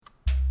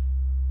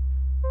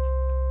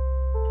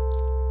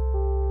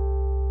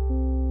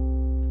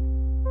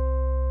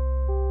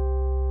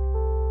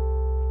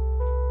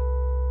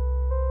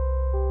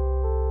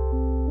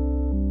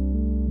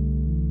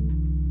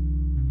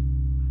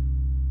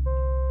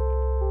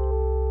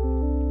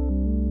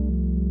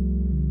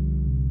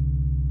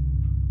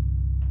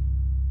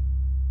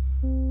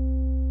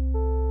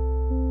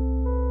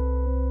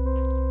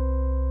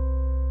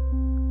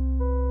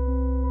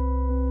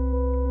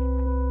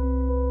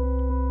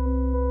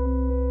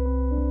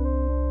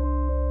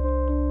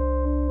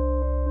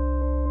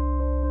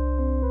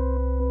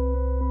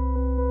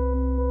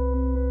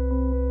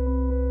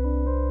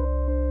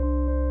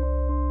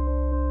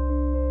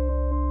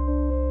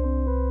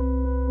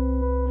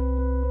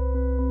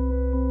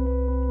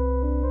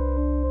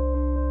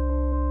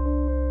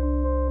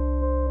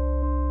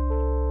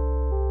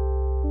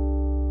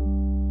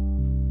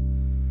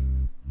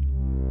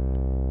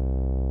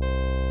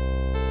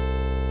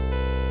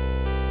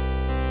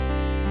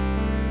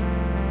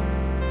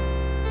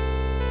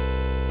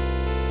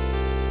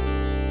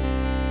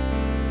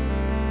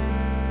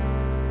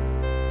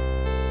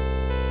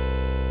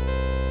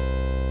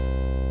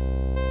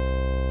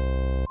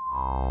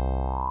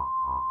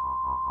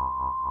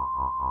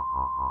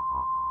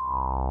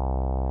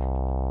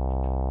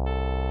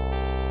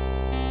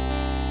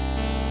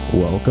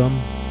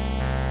Welcome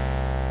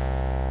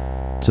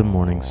to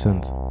Morning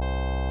Synth.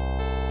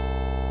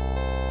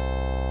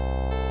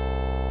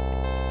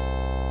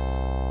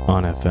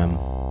 On FM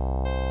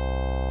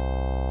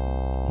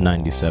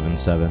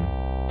 97.7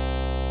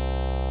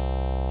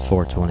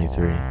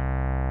 423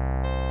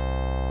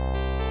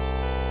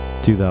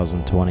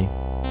 2020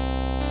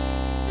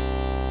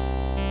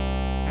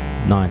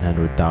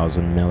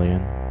 900,000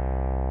 million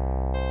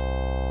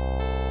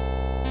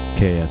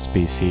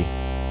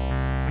KSBC.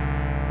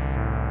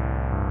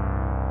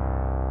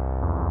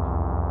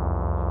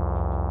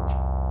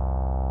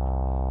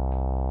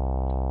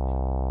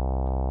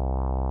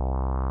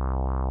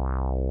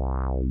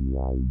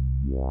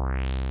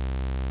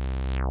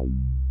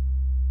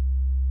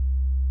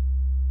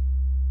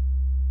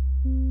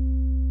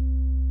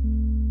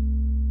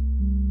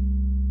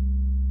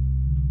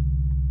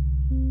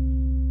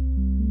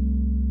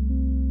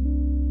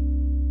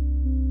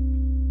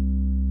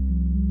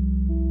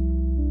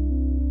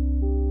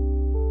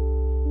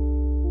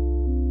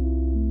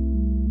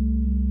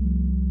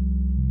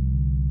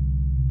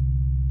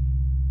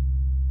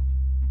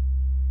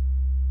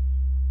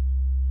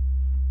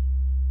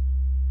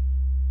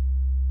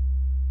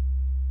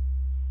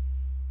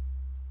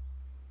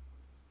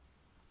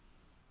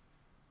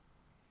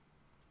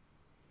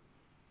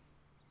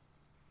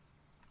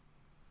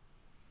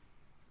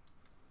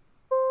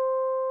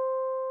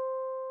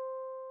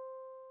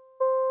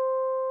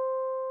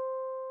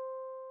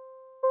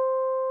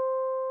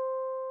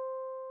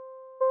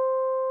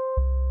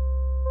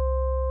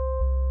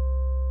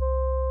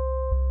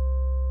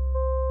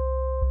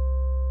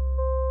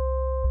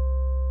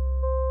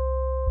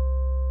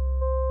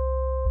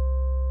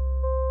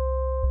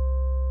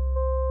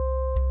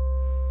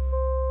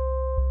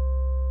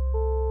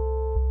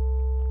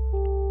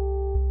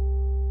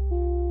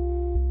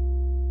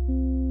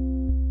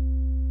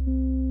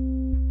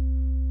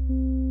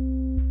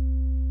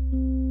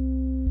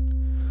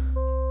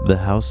 The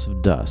House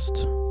of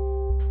Dust,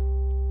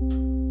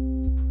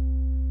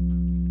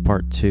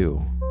 Part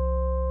 2,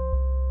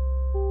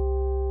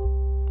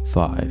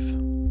 5,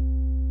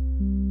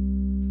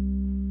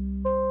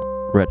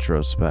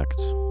 Retrospect,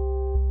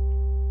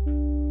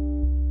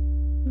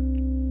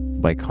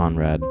 by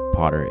Conrad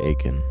Potter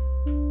Aiken.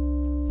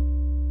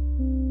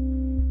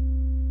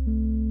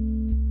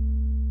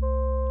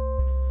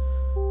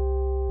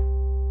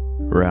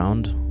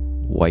 Round,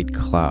 white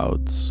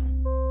clouds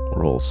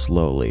roll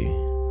slowly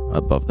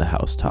above the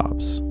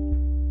housetops.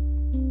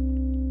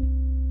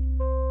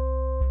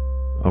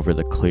 Over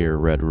the clear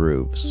red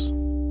roofs,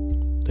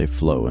 they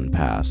flow and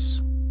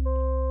pass.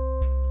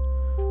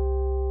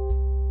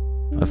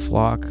 A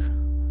flock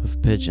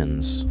of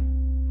pigeons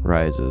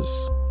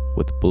rises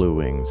with blue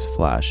wings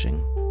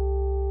flashing.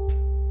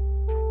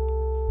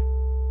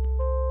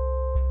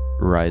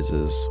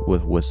 Rises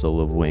with whistle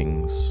of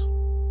wings,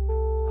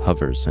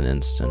 hovers an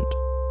instant,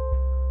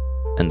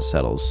 and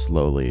settles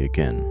slowly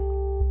again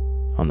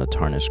on the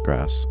tarnished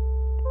grass.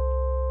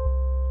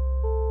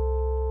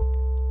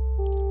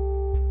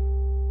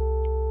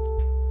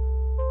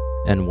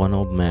 And one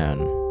old man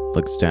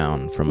looks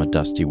down from a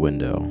dusty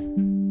window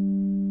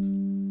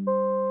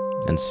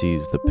and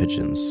sees the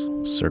pigeons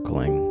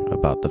circling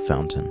about the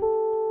fountain,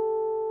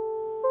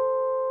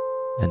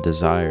 and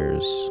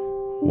desires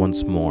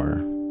once more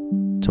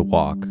to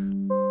walk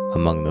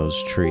among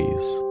those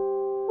trees.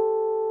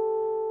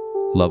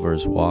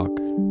 Lovers walk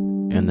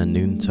in the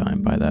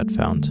noontime by that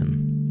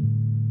fountain.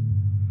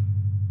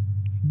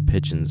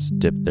 Pigeons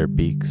dip their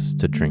beaks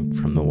to drink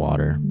from the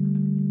water,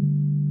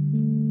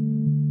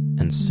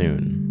 and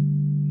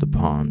soon the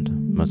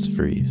pond must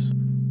freeze.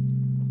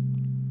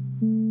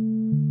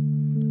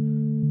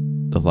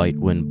 The light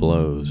wind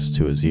blows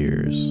to his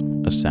ears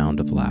a sound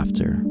of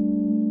laughter.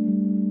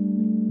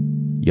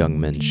 Young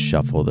men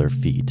shuffle their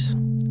feet,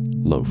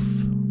 loaf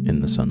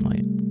in the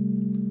sunlight.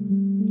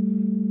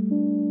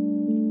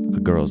 A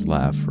girl's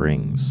laugh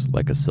rings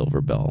like a silver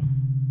bell,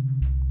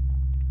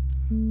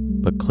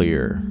 but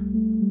clearer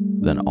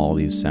than all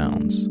these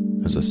sounds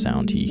is a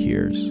sound he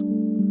hears,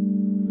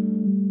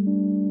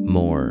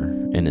 more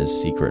in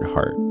his secret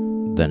heart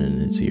than in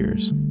his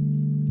ears.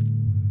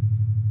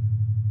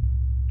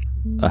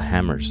 A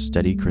hammer's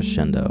steady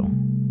crescendo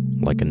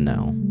like a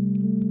knell.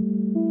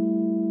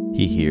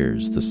 He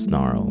hears the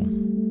snarl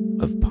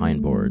of pine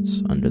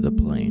boards under the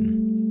plane,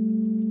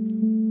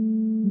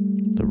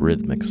 the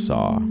rhythmic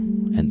saw,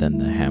 and then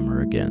the hammer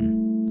again,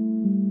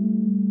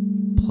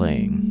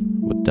 playing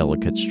with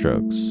delicate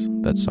strokes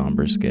that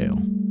somber scale,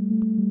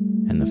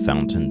 and the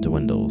fountain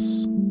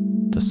dwindles,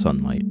 the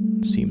sunlight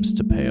seems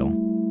to pale.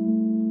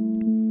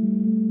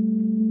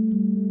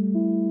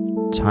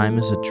 Time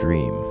is a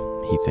dream,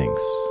 he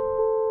thinks,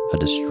 a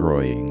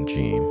destroying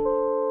dream.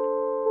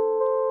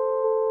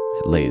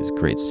 It lays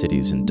great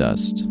cities in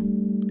dust,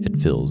 it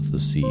fills the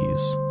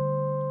seas.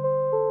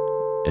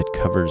 It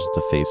covers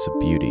the face of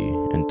beauty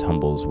and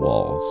tumbles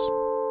walls.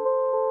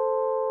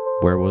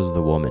 Where was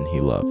the woman he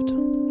loved?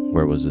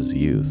 Where was his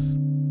youth?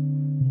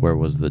 Where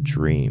was the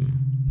dream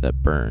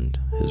that burned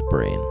his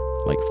brain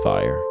like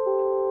fire?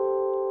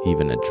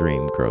 Even a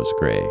dream grows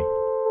gray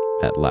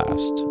at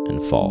last and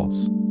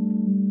falls.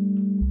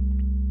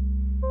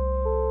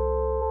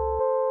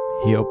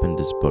 He opened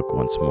his book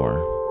once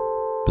more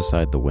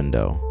beside the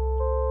window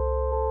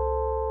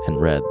and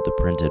read the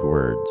printed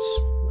words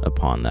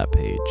upon that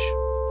page.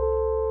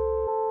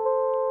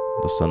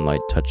 The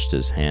sunlight touched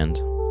his hand.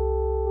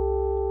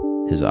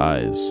 His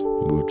eyes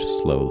moved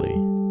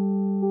slowly.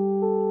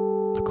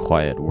 The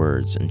quiet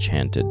words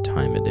enchanted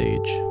time and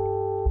age.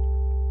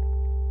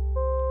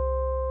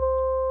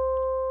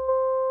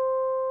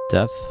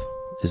 Death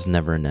is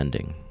never an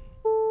ending.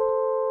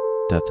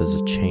 Death is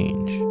a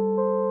change.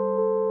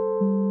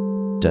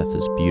 Death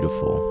is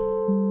beautiful,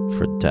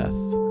 for death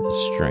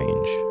is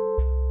strange.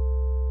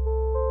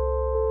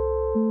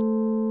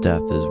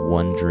 Death is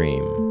one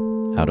dream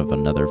out of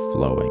another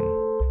flowing.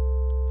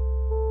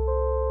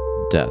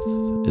 Death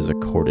is a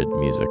chorded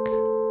music,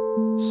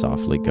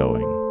 softly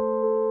going.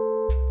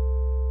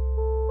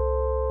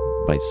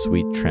 By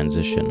sweet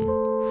transition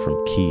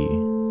from key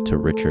to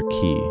richer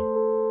key,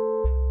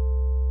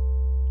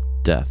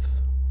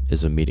 death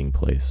is a meeting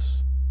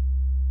place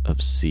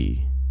of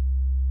sea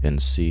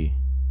and sea.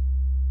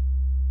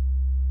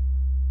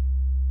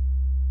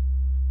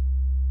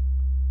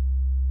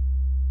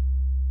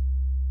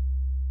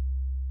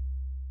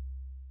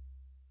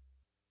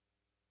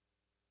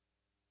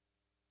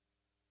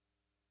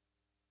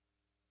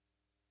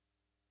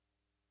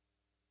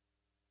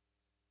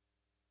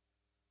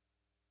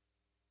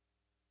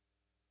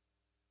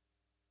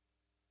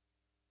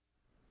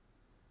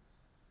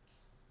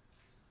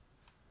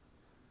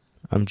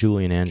 I'm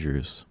Julian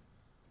Andrews,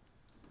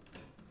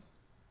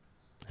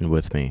 and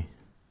with me,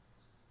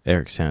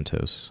 Eric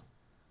Santos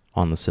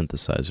on the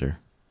synthesizer.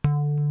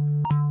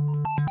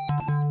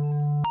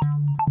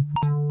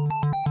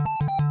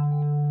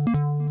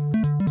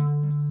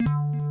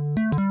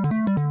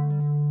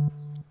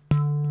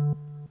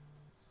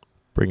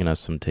 Bringing us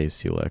some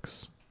tasty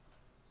licks.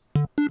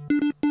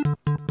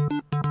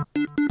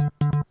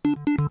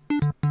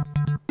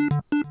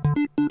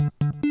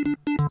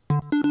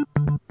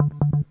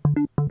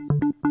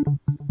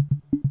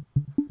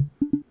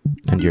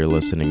 And you're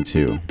listening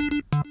to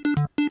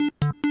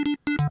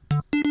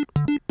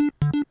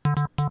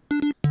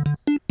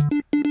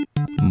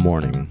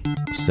Morning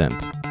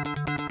Synth.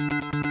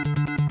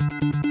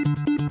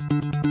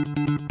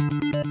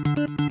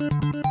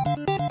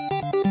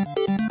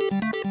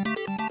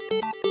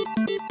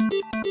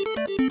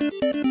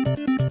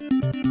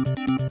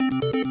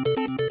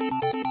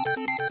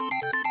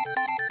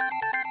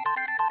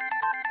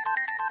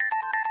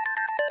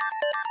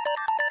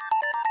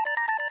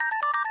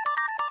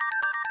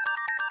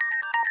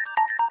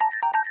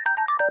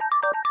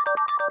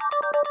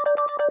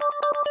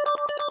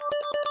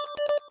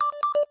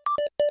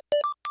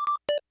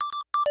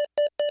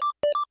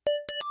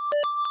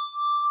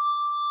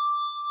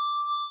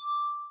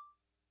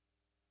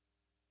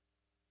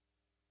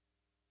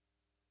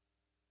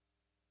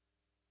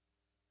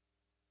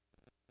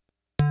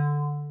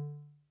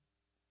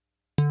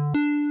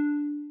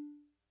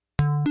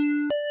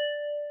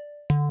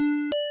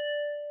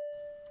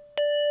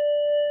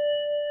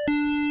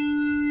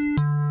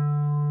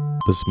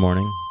 This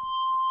morning,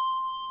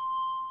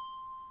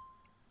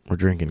 we're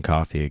drinking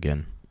coffee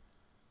again.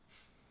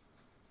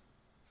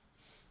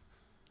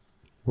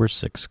 We're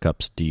 6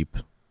 cups deep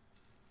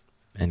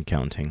and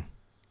counting.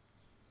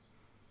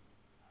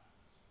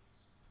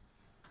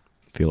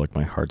 Feel like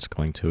my heart's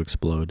going to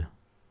explode.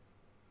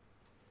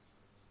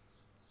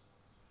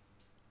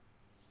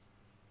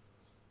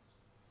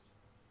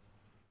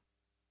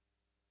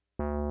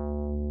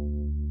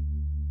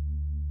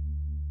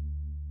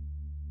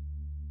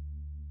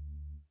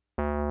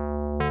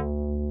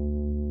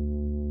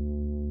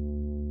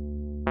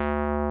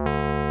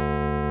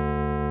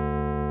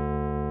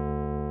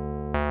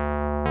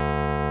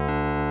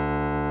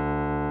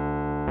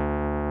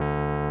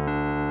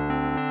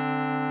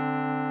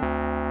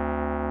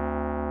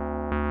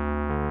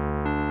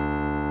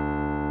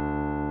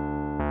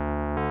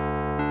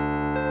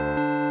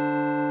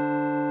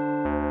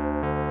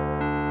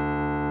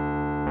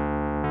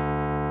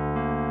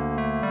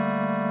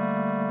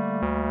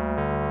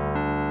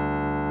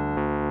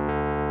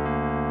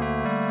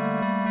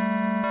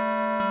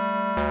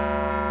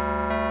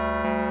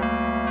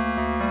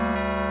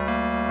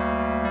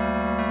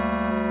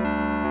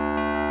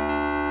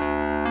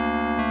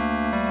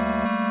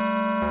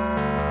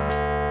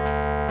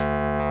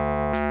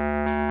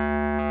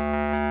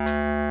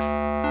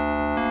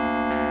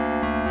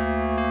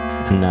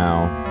 And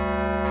now,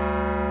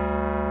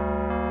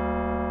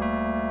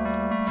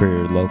 for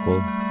your local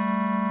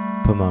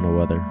Pomona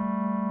weather,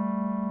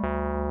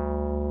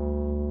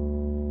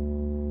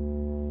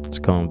 it's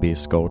going to be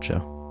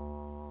Sculpture.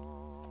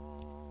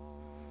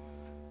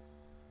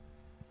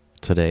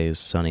 Today is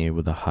sunny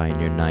with a high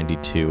near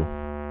 92.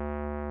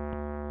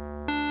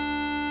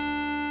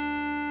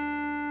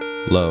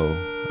 Low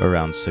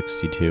around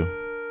 62.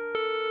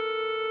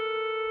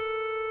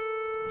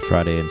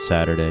 Friday and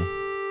Saturday,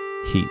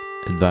 Heat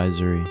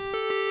advisory.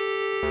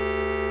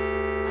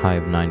 High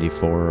of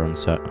 94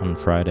 on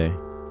Friday.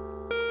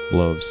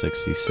 Low of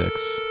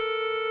 66.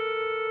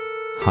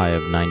 High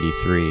of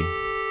 93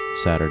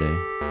 Saturday.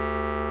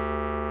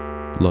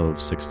 Low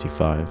of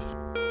 65.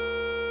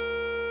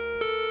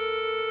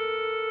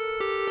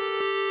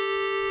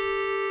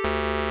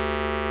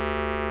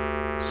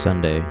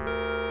 Sunday,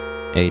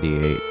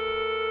 88,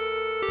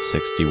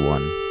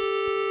 61.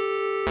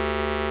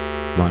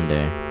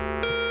 Monday,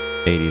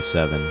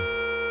 87,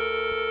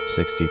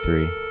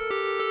 63.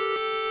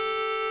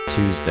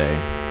 Tuesday,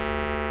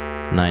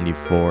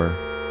 94,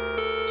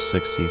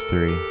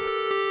 63.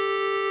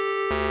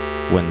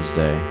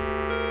 Wednesday,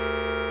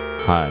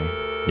 high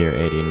near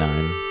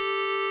 89.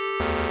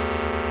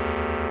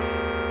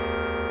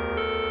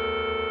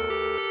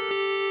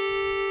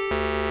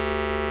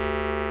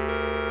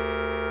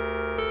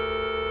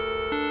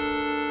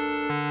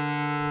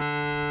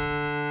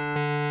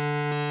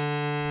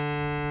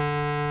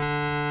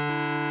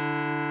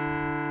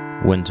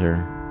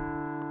 Winter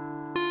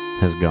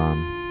has gone,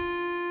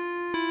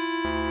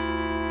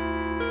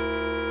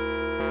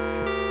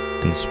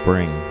 and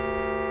spring,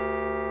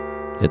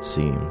 it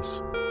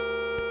seems,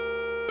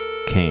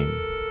 came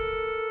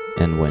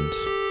and went.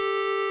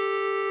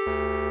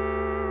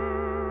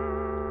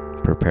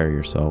 Prepare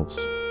yourselves.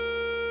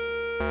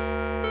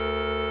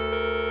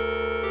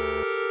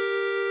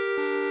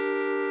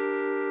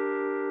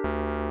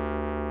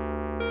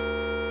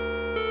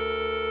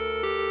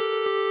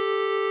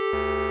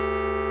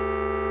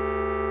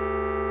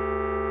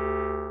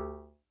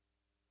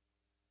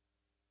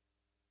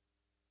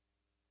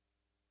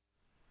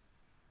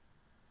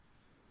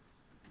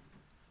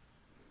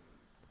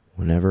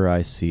 Whenever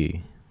I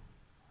see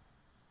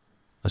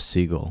a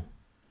seagull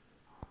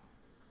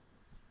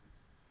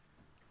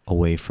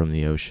away from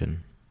the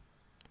ocean,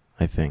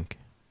 I think,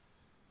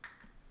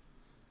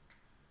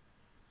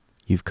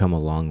 you've come a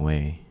long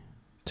way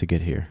to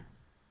get here.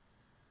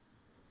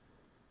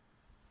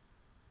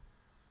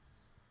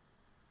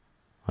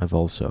 I've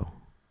also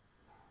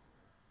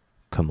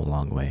come a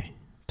long way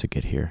to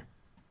get here.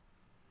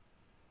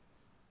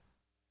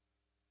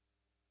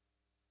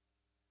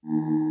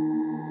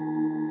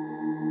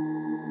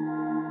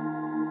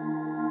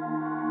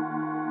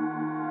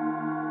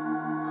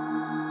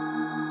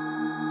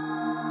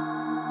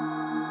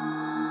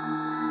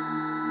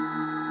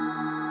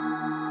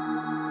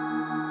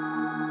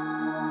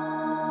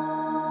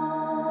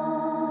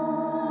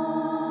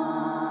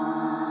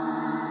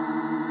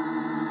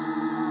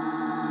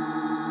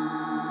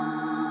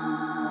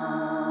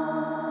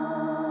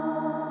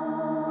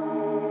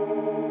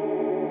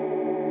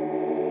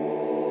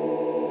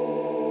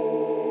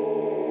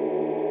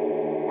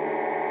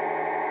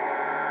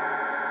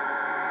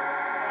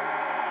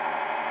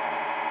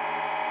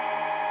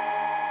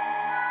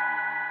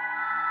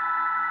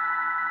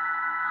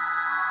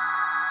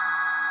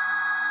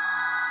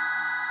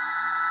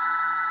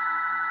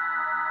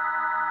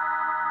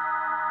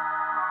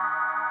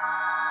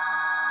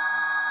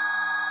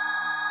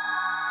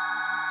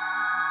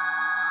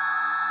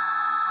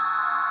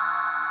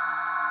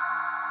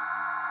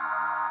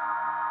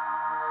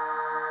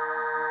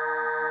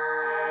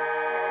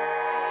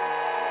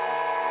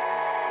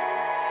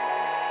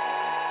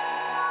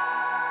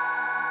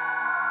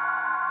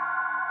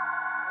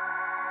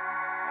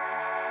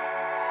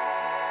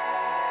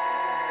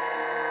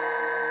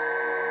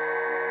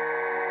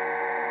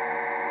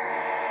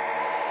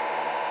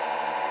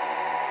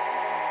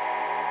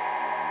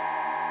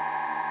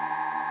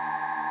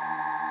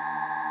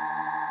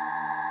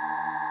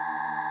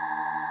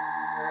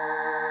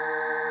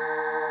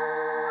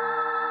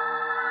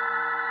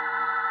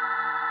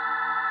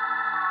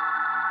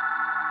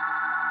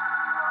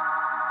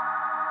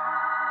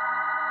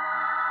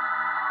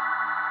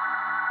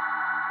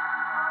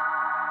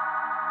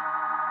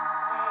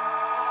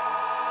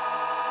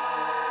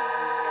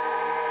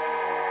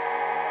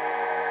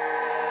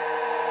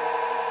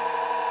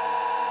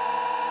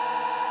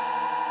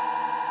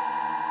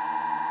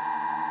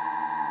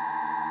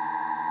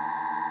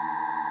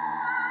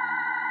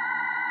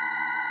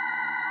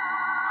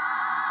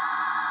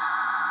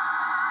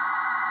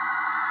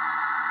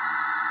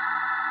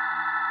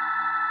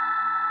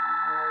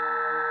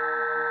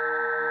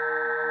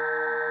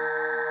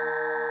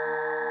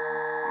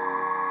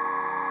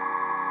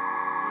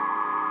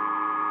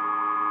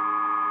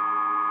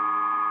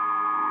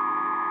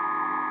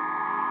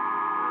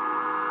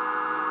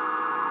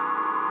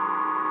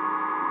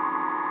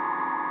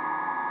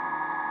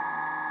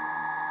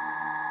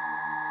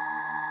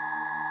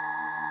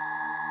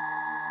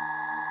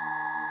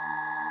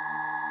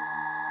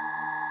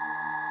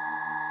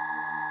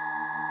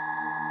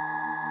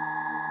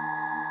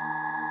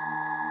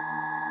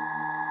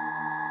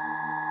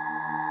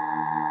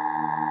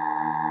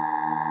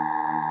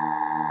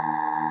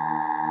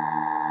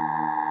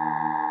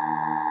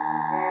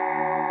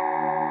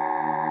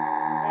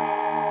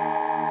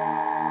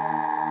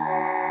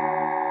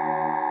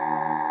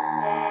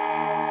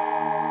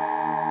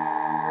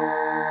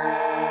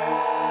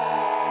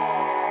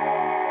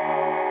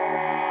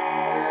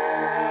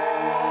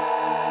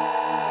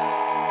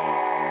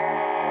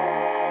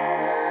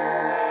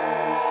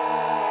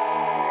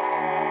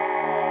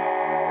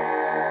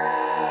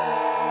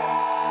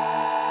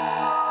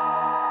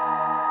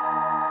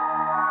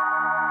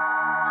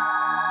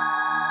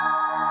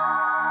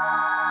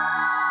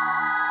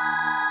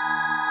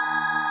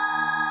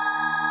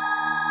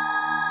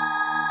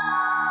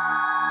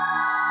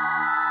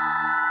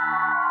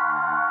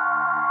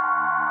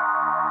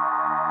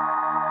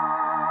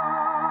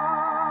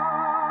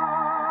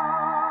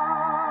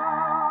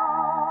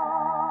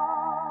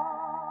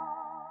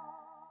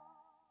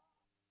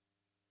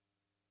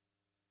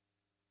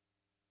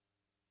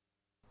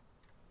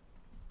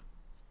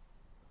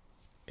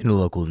 In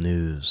local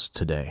news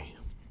today,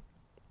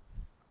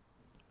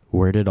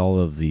 where did all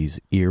of these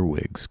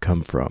earwigs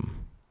come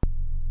from?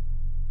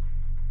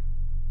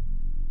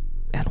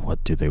 And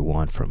what do they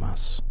want from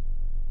us?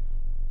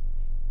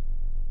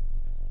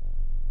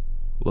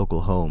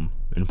 Local home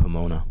in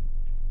Pomona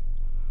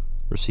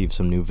received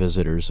some new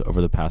visitors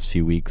over the past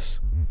few weeks.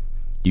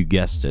 You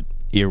guessed it,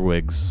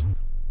 earwigs.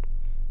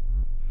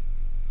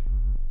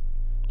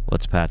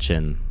 Let's patch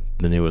in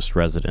the newest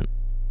resident,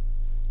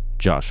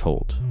 Josh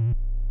Holt,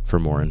 for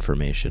more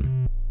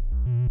information.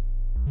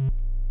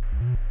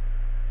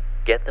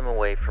 Get them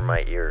away from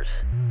my ears.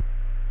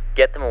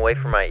 Get them away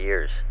from my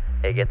ears.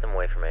 Hey, get them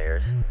away from my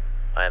ears.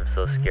 I am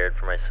so scared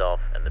for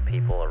myself and the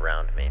people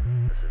around me.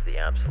 This is the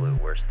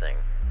absolute worst thing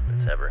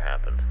that's ever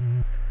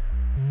happened.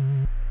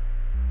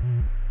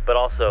 But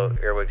also,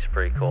 earwigs are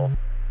pretty cool.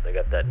 They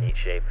got that neat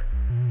shape.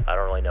 I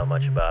don't really know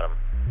much about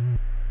them.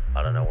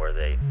 I don't know where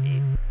they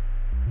eat,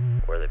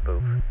 where they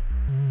poop,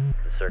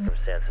 the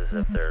circumstances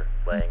of their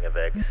laying of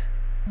eggs,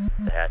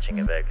 the hatching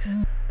of eggs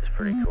is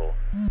pretty cool.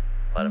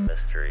 A lot of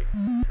mystery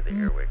to the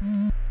earwig.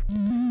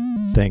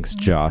 Thanks,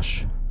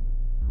 Josh.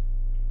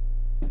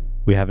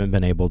 We haven't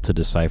been able to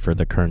decipher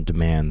the current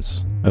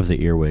demands of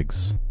the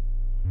earwigs,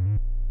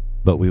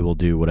 but we will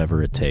do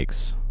whatever it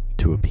takes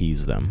to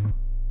appease them.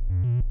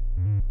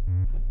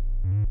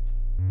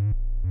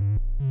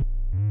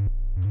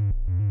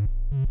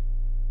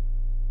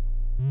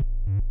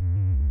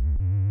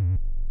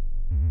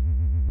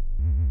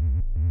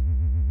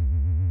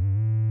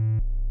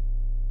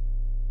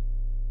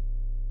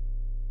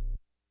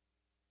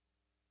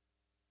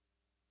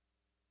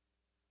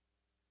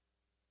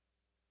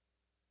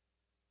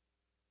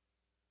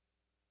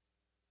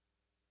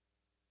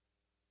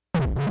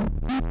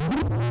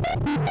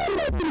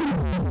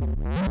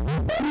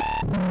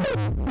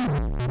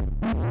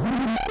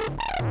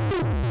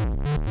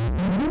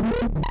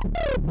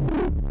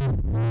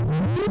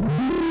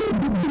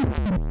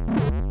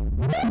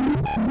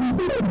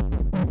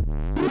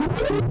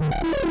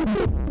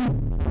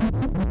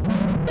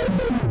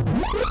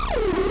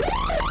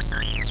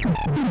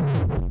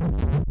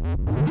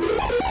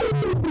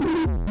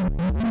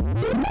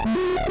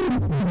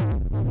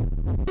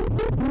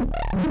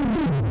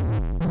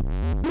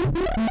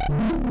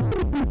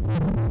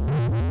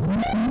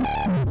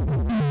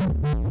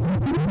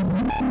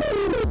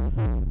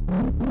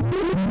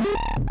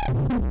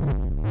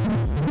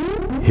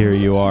 Here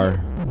you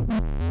are,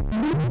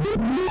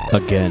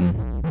 again.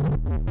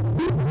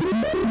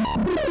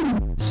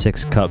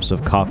 6 cups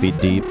of coffee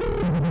deep,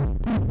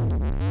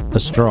 a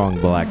strong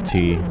black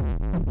tea,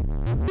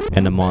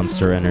 and a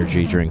Monster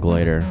Energy drink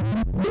later.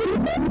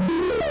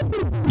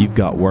 You've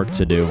got work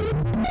to do.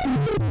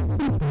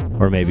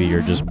 Or maybe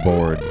you're just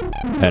bored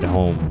at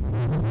home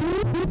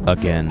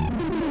again.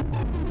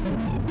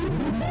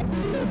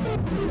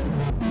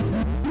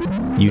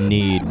 You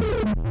need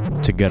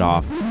to get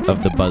off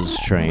of the buzz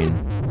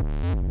train,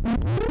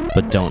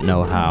 but don't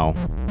know how.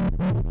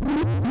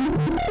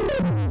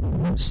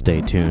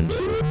 Stay tuned.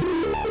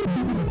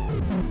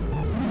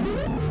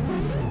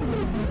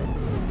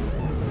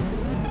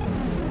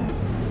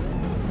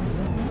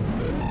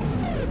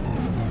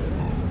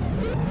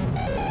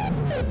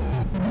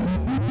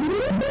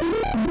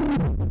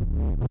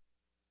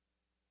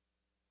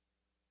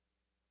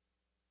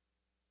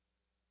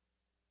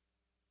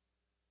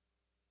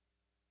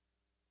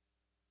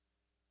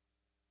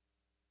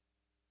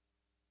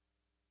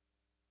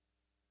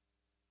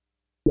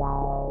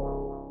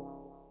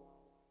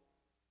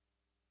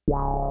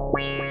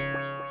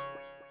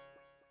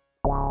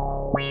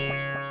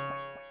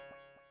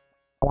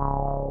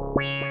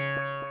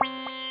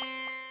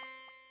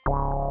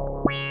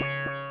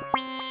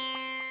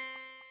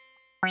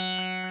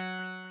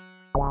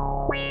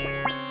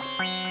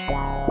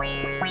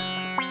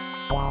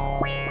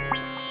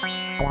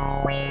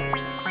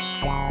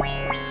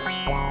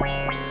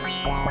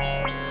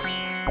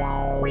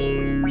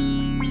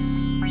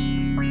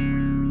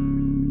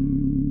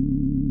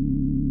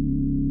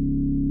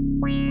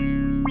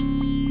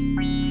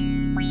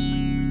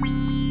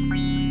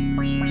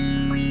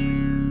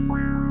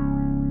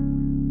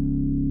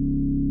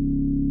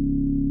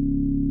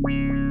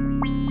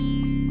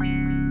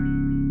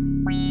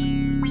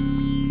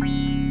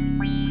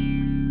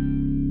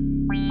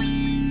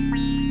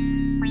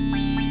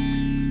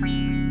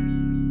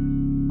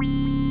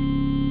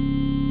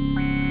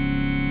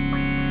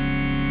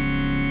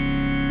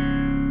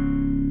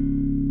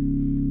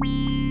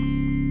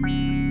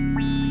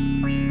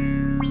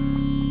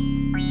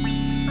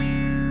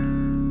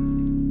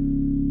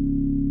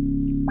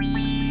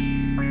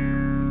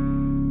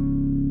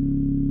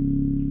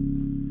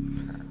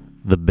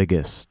 The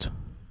biggest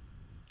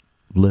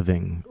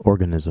living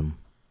organism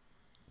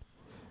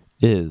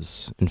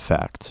is, in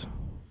fact,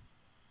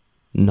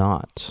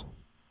 not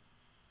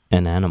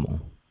an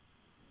animal.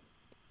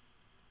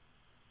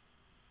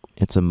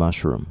 It's a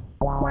mushroom.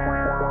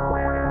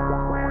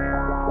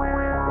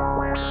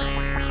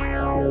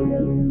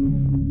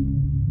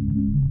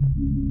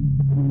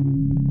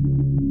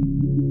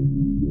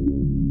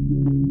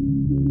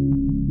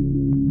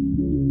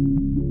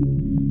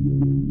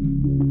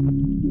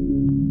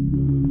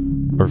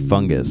 or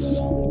fungus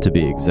to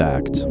be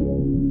exact.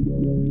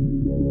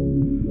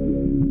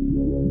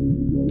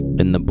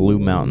 In the Blue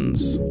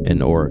Mountains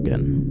in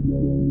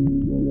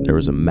Oregon, there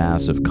was a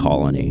massive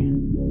colony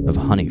of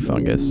honey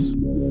fungus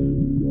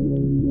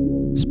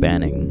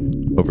spanning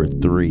over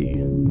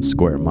 3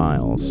 square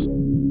miles.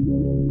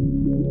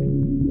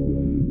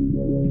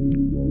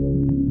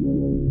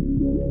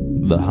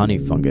 The honey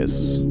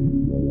fungus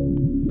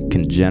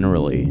can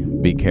generally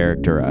be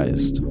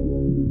characterized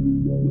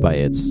by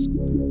its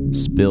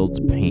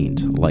spilled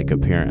paint-like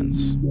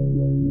appearance.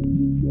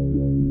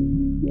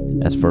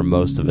 As for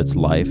most of its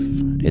life,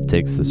 it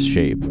takes the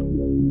shape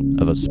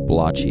of a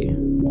splotchy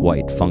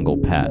white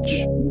fungal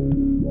patch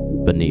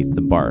beneath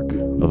the bark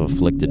of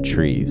afflicted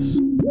trees.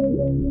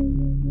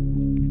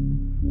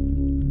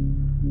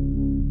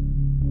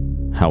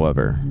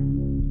 However,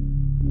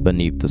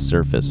 beneath the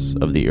surface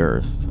of the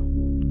earth,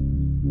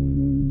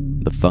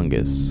 the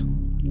fungus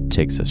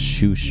takes a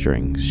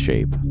shoestring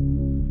shape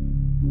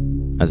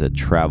as it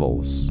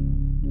travels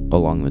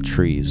along the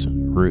tree's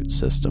root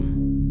system.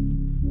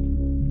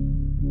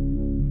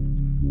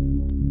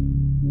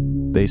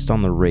 Based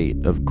on the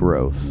rate of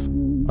growth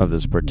of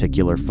this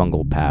particular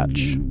fungal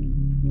patch,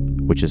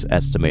 which is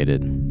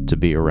estimated to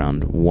be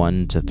around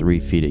 1 to 3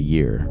 feet a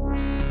year,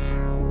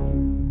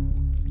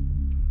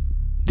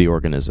 the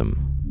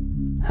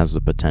organism has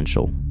the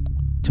potential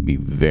to be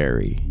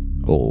very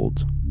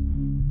old.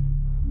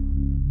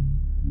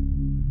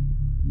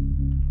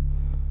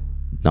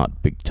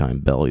 Not big time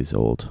Belly's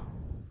old,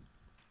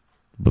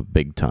 but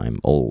big time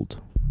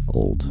old.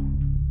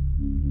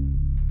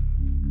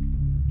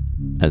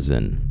 As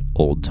in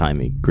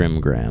old-timey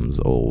Grimgrams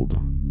old.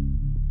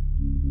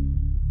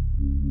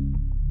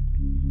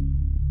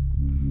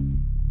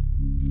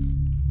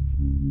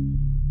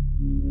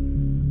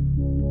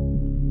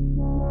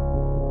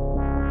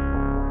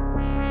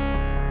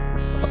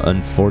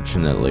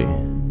 Unfortunately,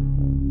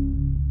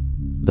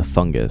 the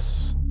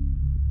fungus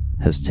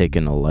has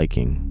taken a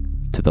liking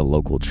to the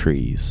local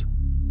trees,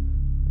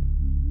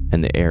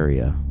 and the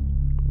area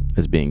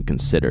is being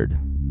considered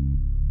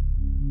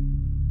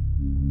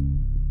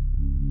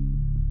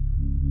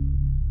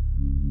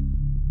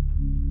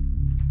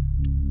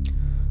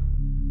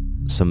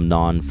some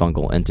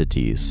non-fungal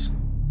entities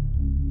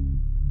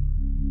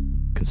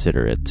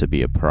consider it to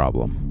be a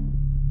problem.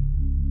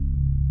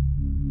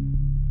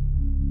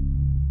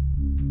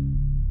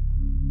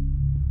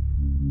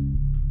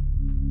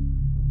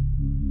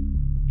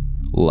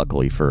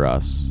 Luckily for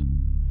us,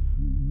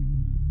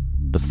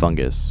 the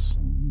fungus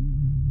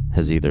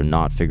has either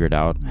not figured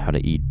out how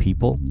to eat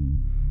people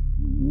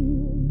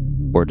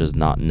or does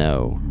not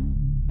know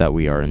that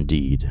we are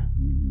indeed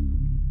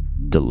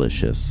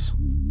delicious.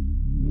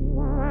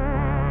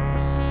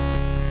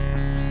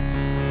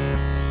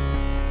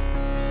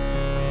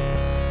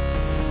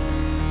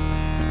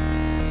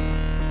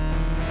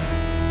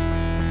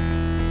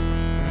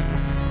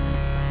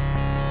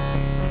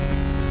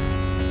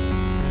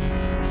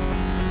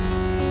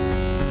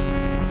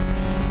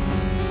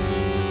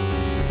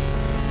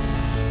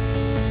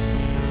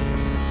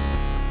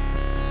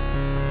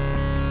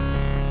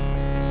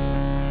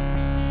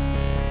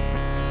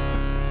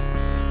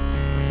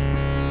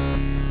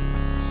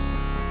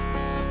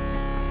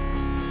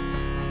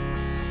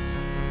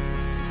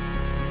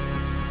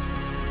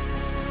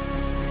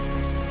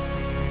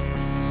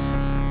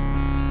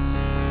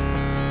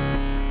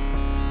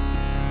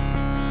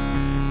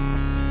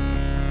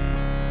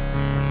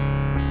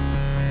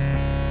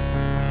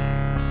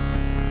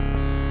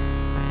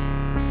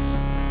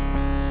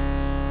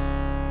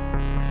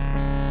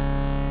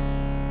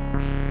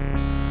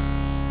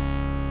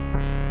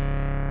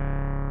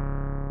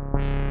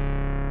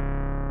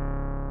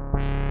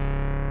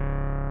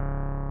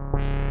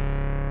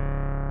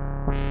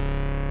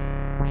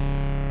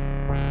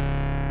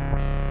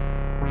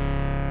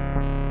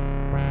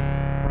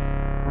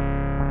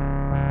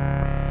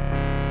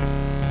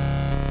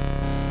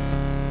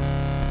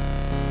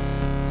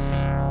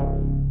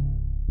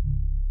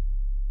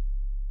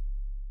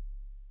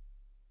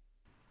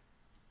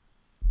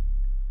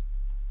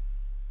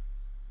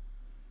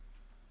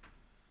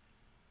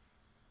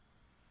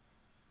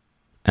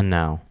 And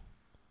now,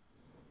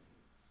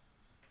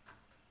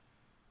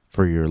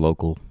 for your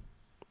local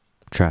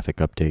traffic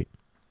update.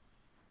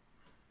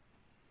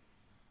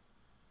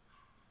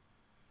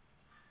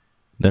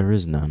 There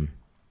is none.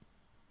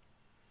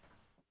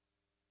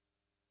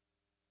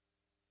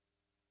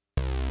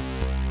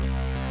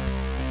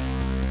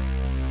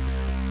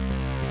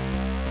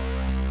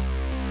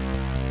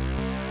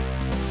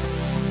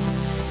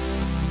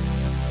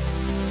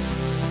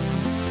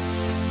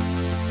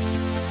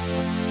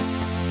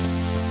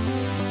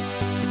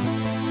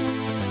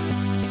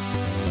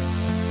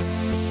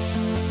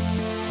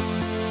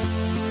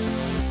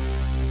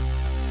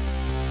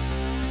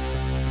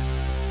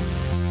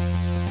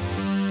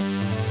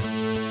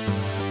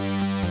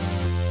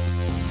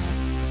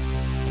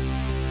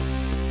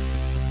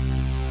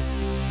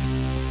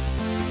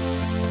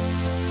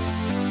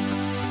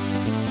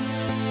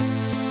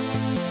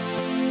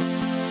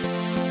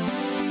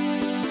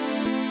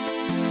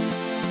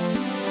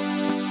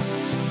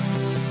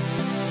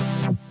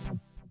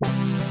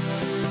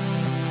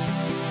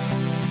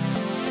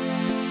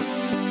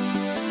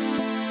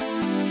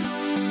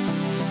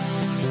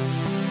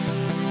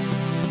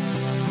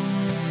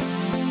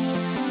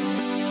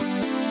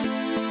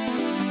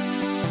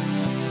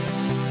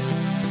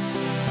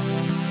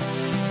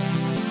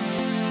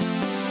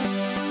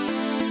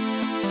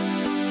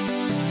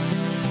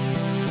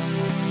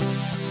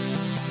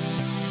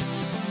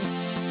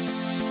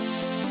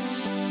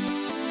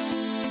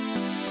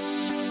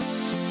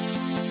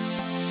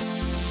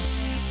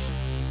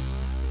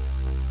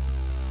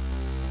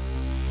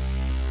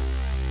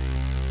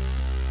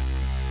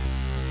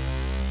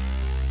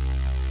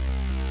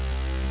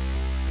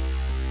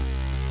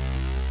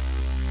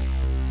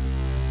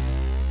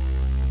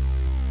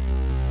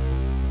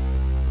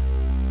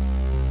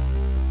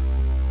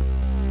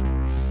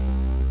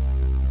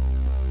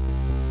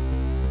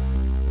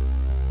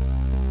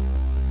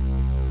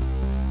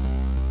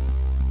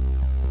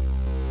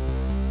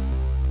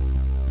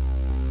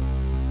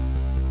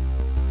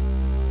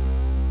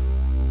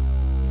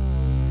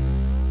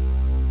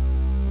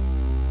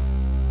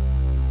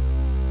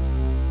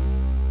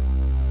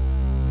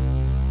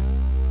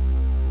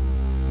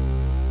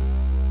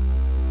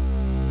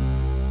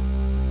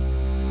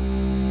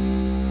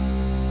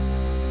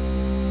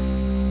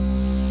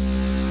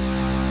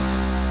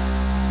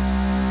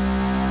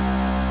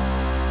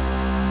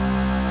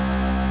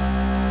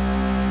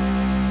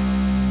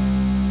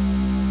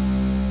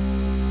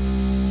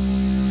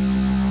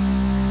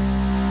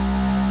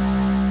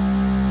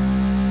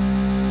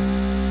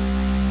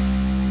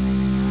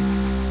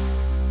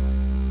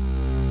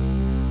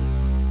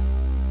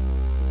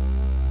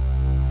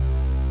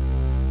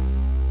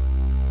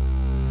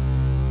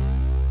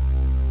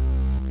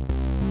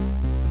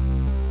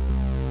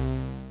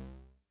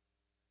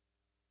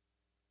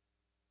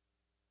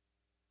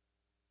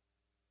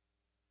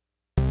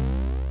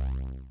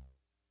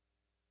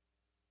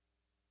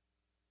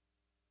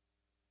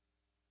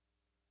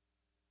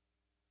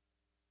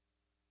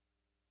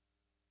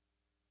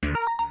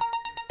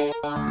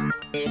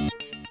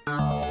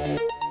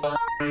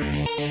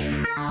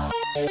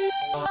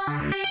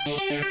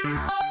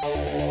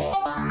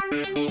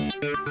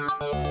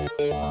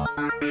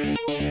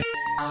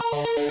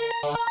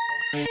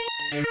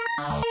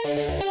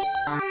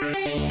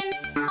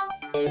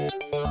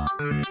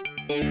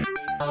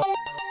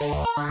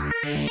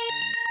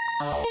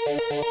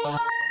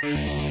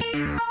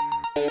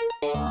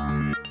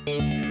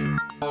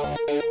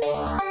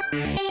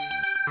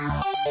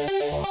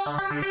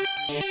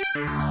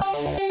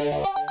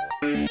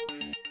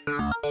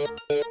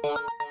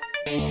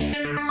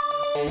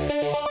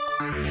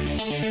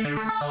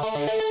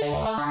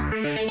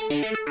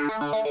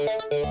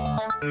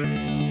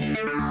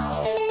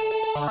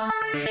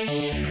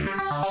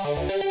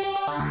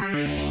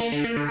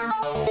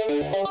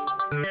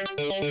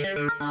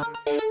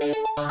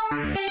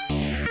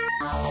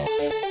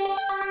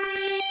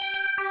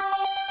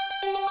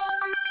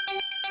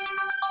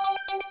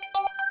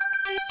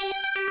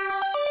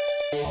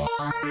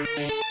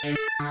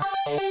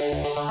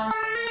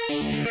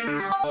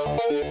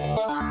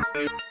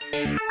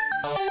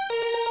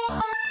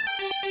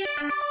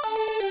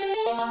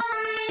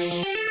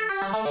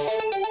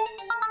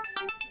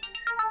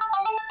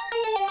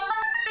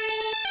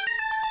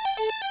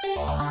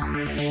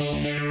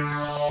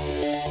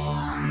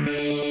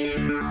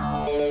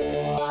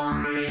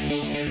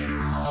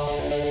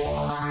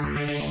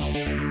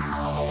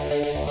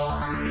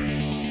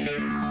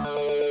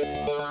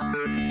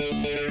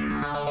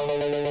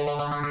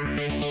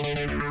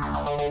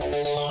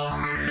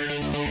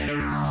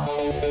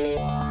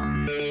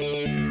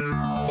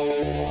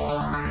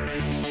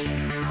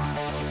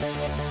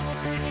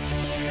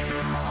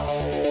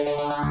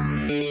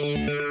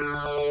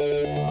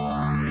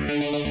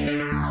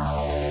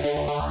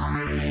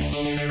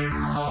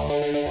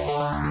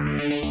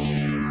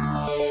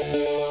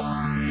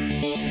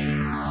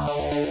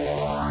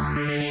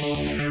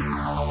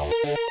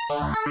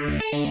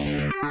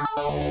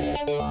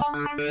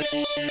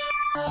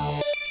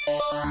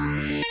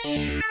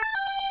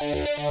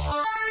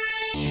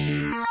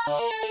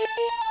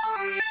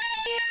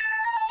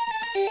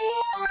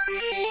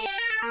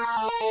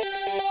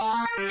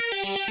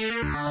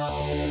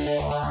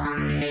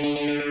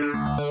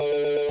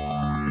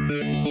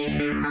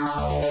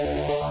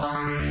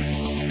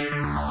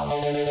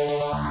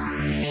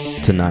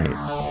 Tonight,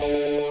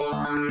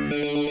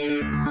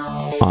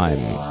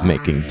 I'm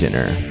making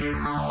dinner.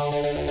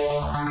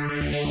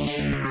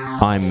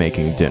 I'm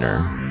making dinner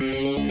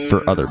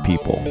for other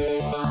people.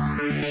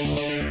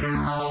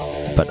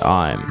 But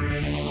I'm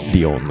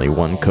the only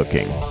one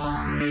cooking.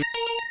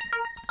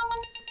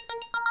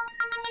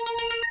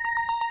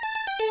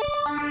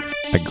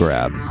 I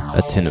grab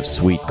a tin of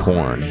sweet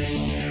corn.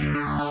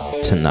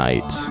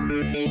 Tonight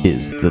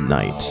is the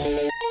night.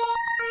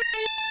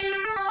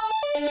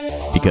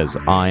 Because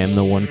I am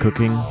the one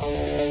cooking,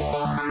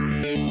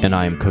 and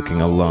I am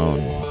cooking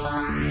alone.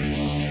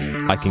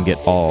 I can get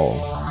all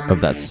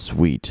of that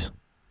sweet,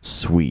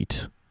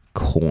 sweet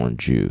corn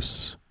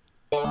juice.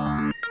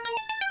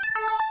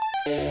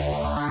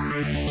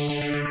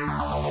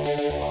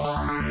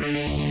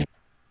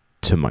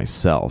 To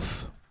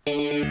myself.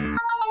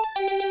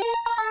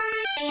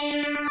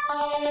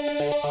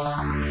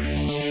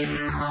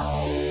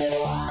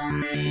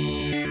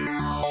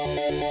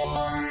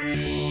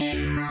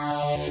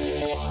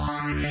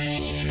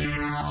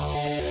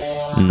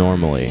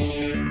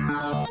 Normally,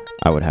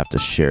 I would have to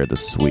share the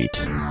sweet,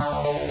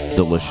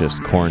 delicious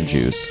corn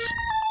juice.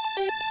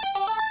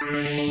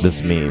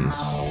 This means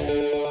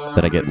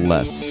that I get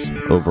less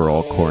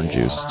overall corn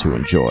juice to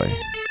enjoy.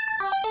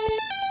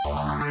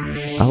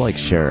 I like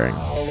sharing,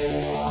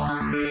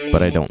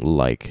 but I don't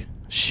like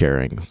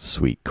sharing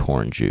sweet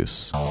corn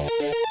juice.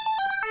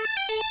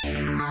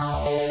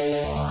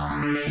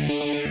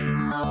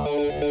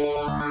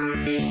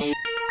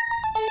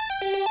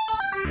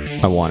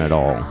 I want it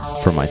all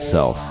for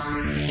myself.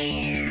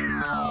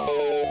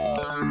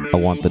 I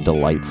want the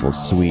delightful,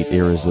 sweet,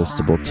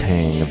 irresistible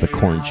tang of the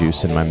corn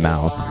juice in my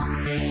mouth.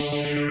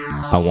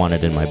 I want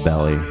it in my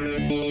belly.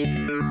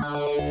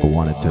 I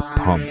want it to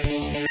pump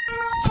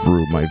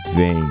through my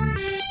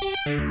veins.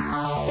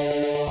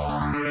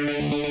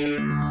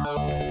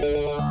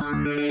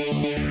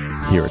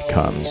 Here it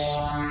comes.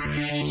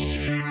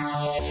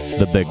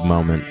 The big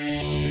moment.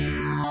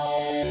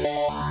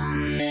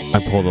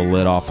 I pull the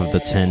lid off of the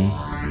tin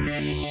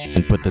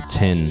and put the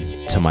tin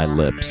to my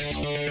lips.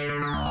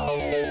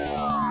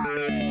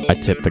 I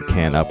tip the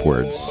can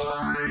upwards,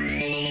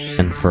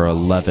 and for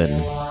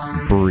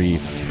 11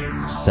 brief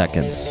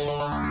seconds,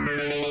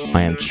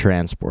 I am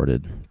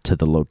transported to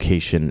the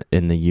location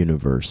in the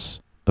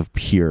universe of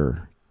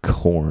pure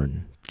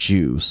corn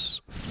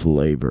juice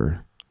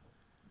flavor.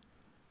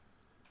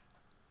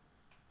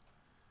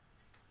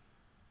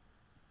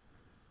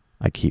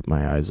 I keep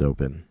my eyes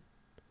open.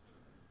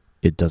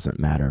 It doesn't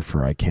matter,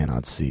 for I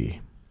cannot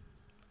see.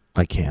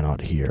 I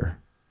cannot hear.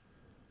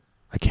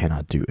 I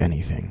cannot do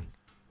anything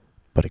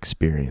but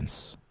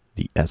experience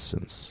the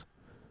essence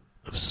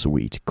of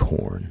sweet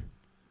corn.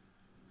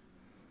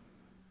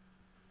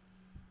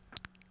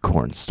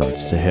 corn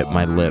starts to hit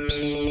my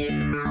lips.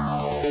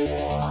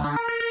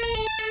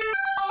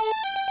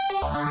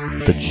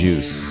 The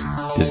juice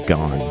is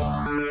gone.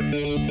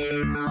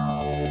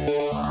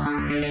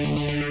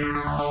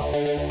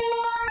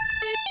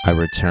 I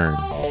return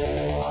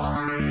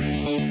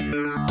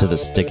to the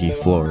sticky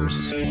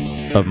floors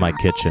of my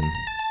kitchen.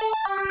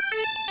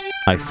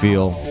 I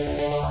feel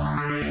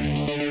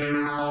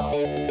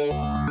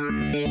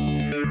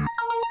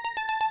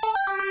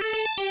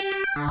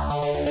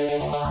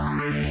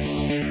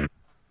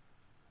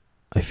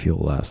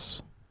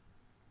less.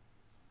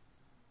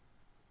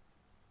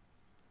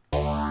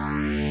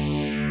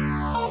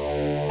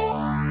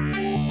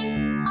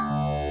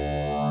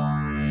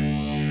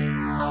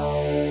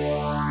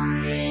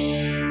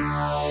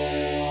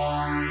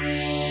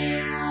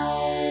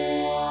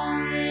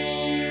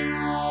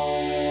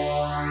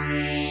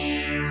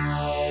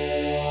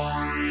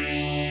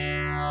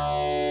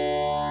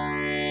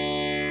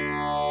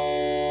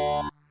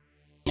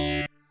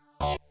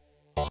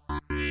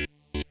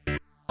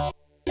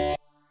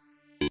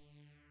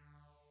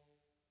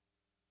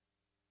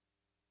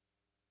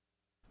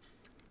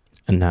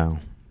 And now,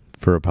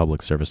 for a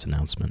public service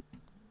announcement.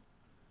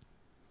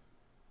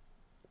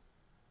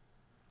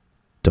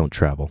 Don't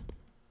travel.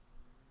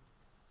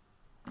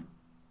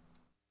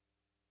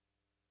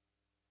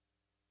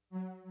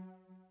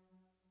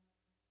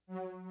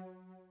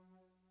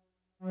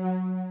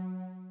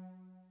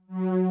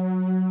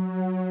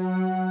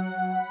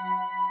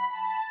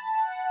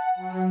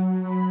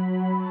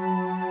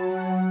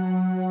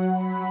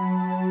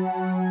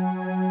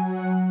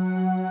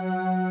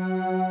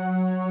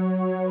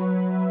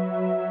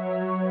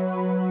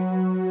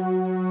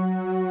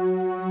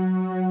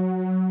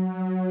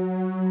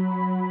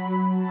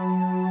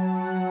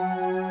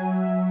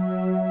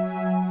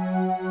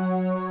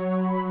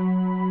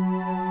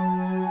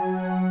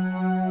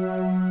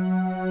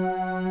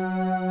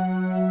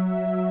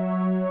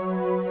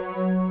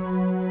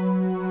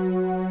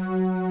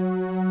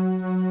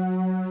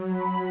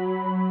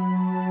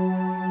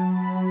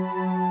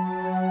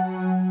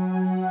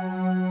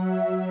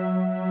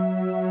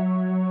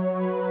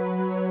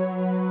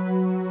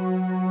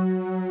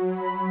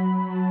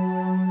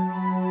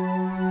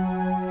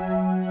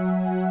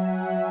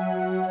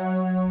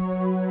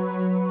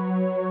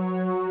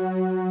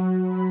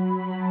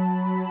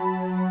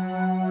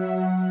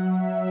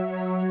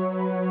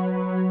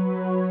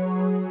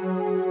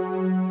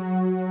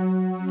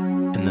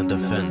 In the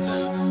defense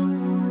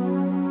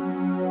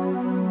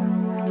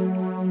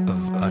of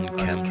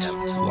unkempt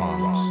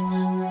lawns,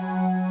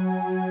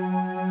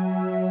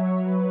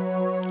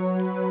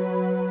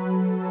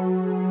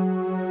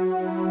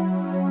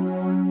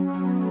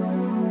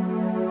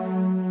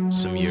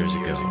 some years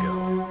ago,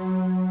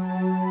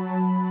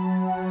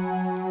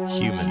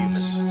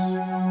 humans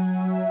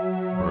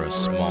were a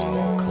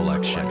small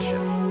collection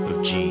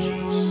of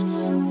genes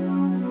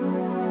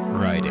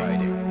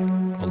riding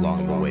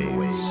along the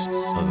waves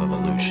of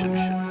evolution.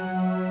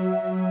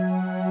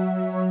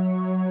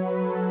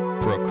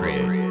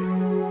 Procreate,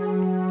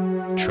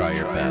 try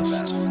your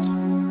best,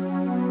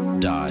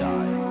 die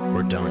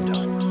or don't,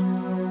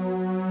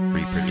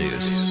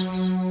 reproduce,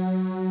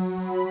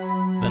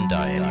 then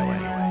die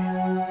anyway.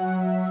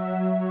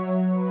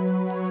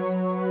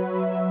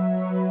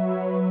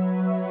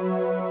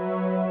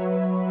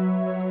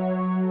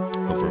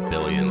 Over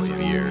billions of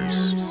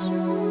years,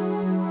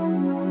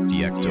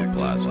 the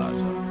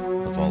ectoplasm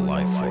of all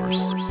life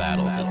force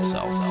battled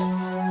itself.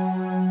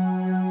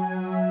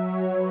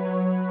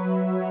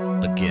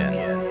 Again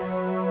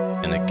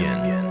and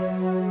again,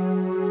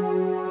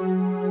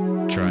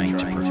 trying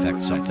to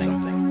perfect something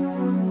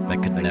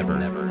that could never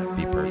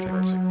be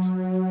perfect.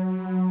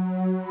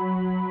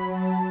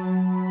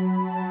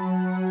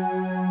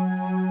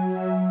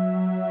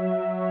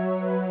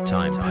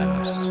 Time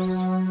passed.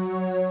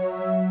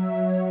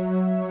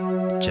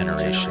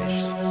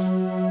 Generations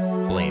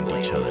blamed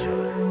each other.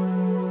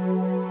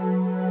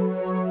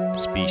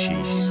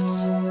 Species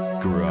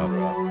grew up,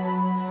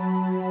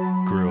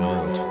 grew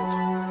old,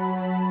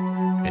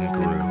 and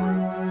grew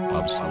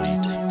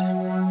obsolete.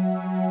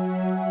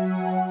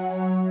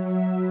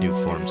 New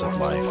forms of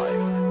life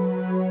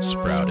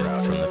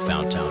sprouted from the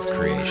fountain of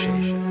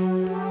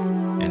creation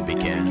and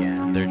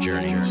began their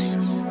journeys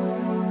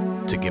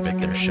to give it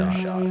their shot.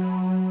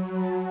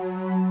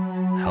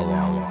 How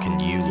long can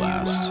you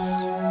last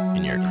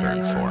in your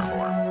current form?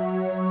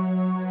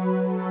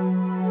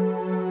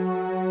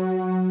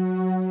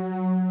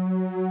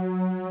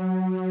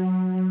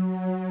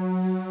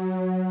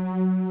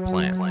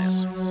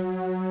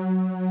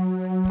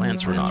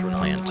 Plants were not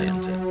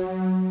planted,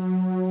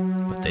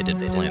 but they did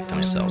plant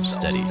themselves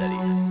steady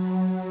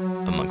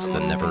amongst the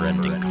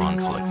never-ending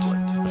conflict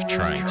of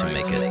trying to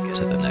make it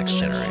to the next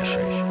generation.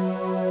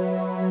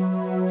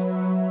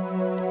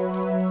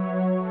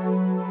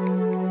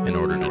 In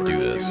order to do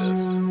this,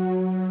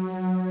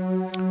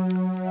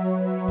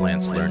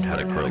 plants learned how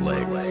to grow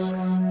legs.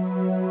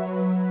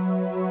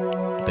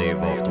 They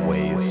evolved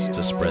ways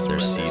to spread their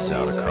seeds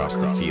out across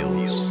the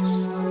fields,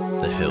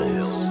 the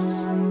hills,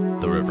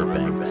 the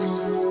riverbanks,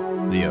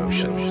 the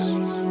oceans,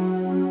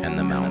 and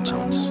the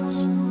mountains.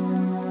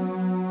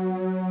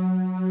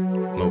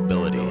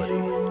 Mobility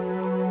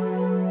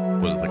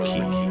was the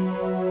key.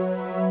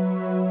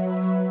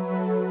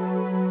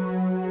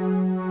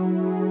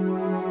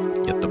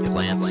 Yet the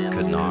plants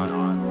could not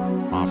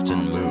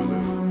often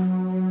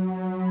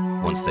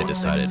move once they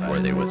decided where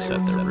they would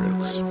set their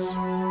roots.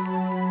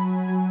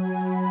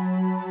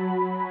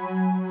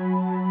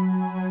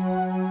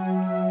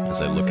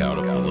 As I look out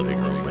of the living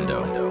room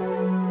window,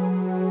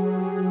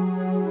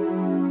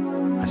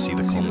 I see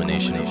the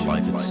culmination of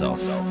life itself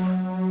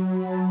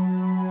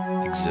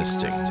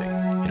existing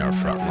in our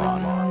front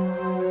lawn.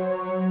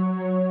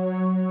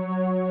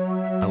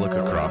 I look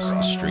across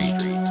the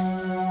street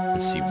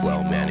and see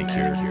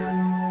well-manicured,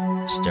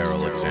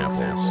 sterile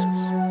examples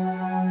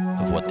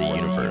of what the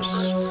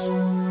universe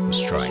was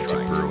trying to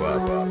brew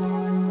up.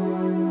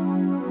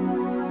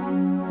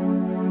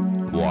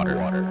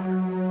 Water,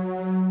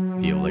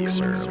 the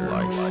elixir of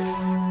life,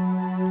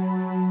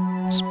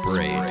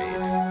 sprayed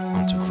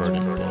onto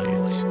verdant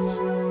blades.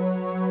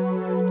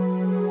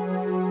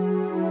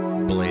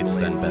 Blades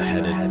then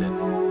beheaded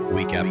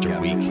week after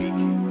week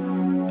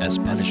as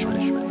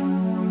punishment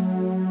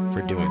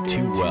for doing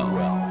too well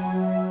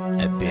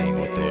at being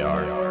what they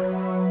are.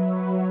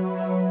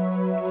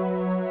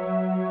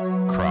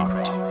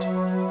 Cropped,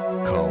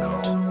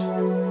 combed,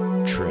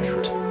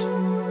 trimmed,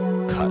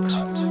 cut.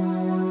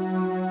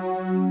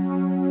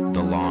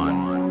 The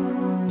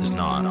lawn is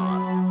not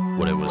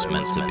what it was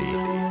meant to be,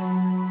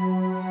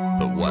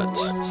 but what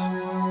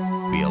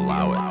we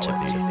allow it to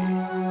be.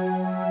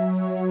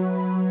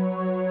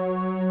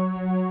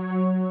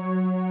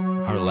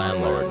 Our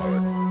landlord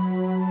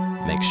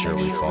makes sure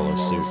we follow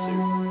suit.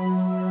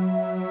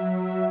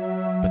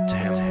 But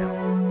damn,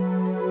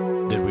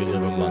 did we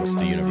live amongst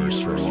the universe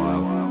for a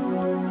while,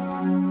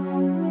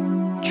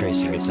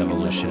 tracing its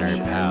evolutionary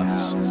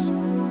paths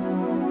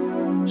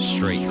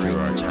straight through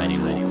our tiny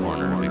little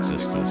corner of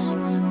existence.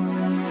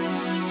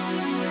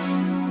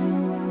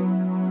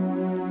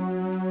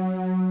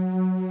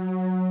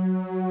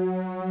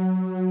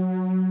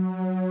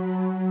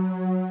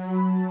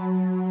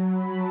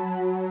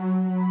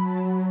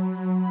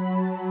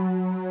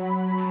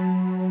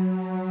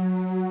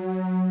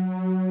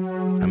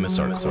 I miss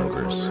our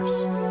clovers,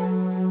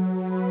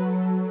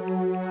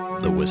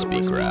 the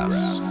wispy grass,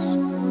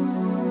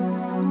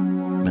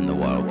 and the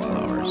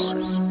wildflowers.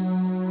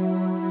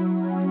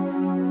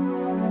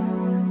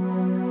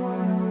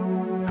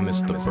 I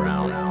miss the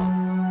brown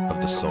of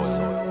the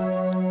soil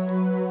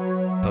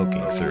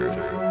poking through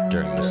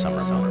during the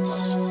summer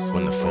months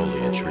when the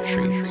foliage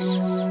retreats.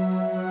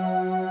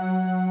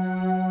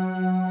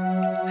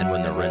 And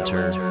when the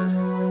winter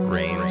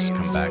rains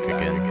come back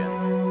again,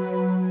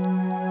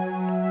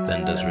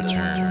 then does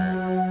return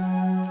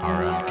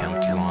our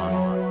unkempt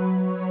lawn.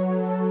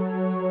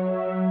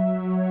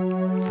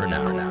 For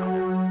now,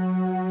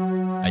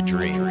 I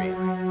dream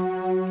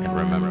and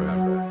remember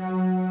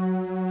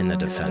in the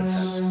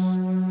defense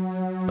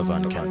of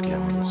unkempt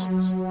lawns.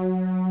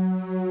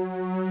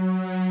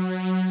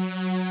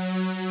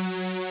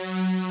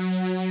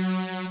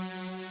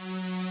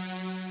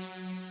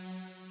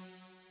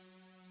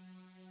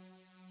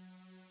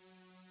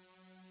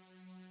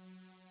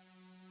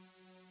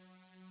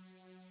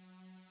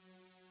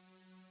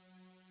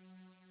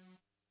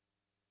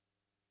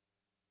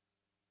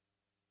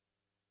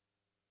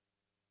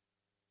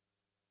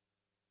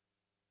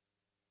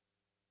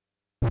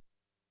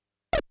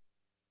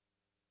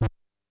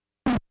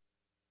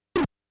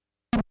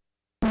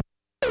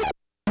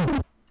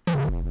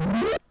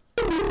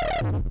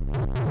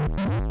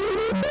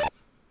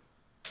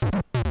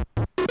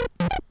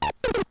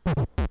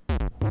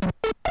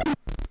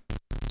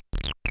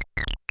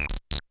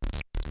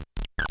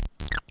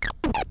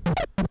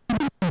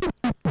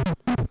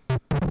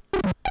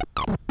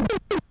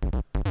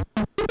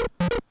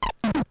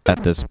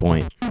 At this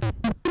point,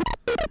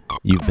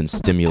 you've been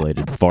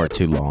stimulated far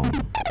too long.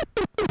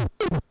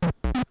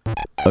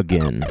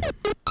 Again.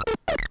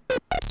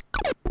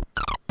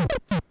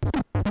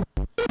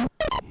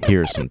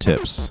 Here are some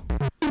tips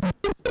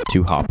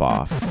to hop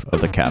off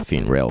of the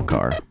caffeine rail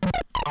car.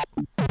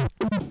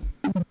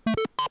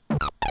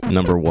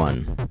 Number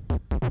 1,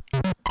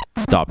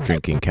 stop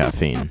drinking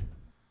caffeine.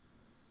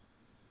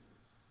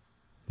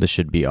 This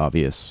should be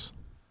obvious,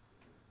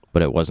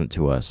 but it wasn't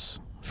to us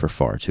for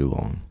far too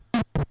long.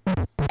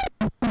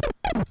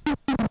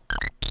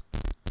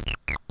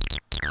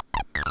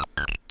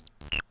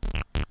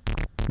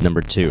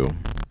 Number 2,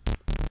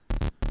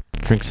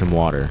 drink some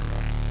water.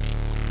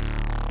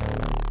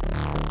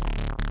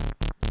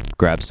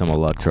 Grab some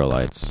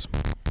electrolytes.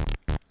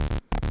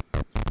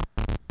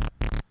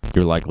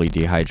 You're likely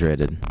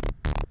dehydrated,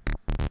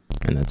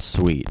 and that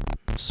sweet,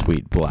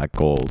 sweet black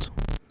gold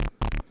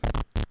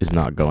is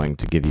not going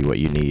to give you what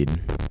you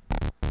need.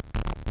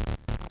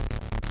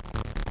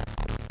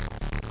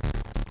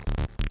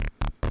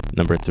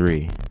 Number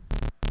 3,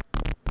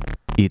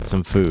 eat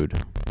some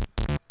food.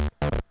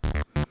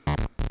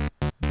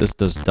 This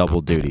does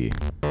double duty,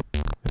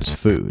 as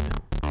food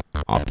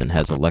often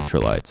has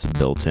electrolytes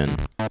built in.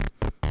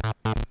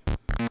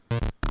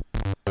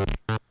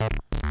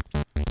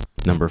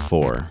 Number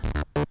 4,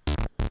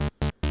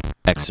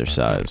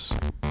 exercise.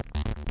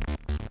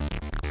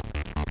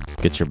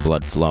 Get your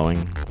blood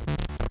flowing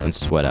and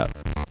sweat out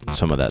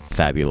some of that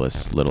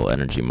fabulous little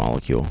energy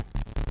molecule.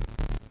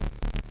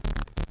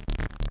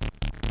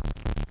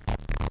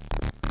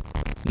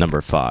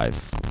 Number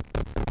 5,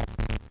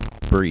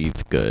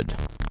 breathe good.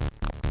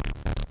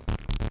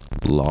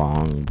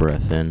 Long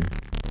breath in,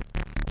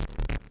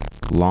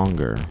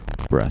 longer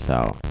breath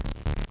out.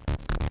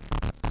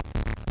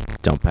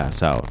 Don't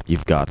pass out.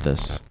 You've got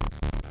this.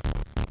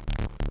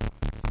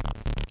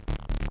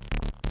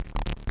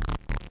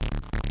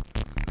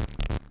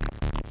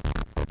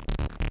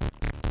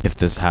 If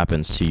this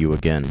happens to you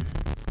again,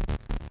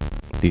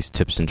 these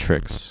tips and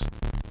tricks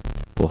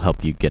will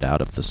help you get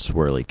out of the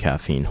swirly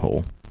caffeine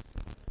hole.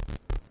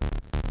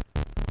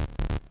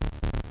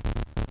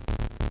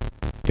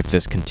 If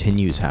this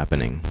continues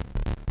happening,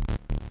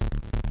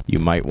 you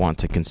might want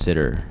to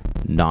consider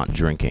not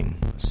drinking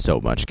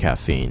so much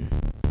caffeine.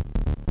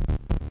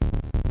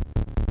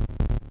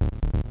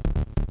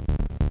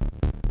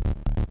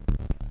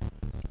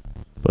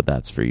 But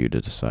that's for you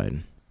to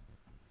decide.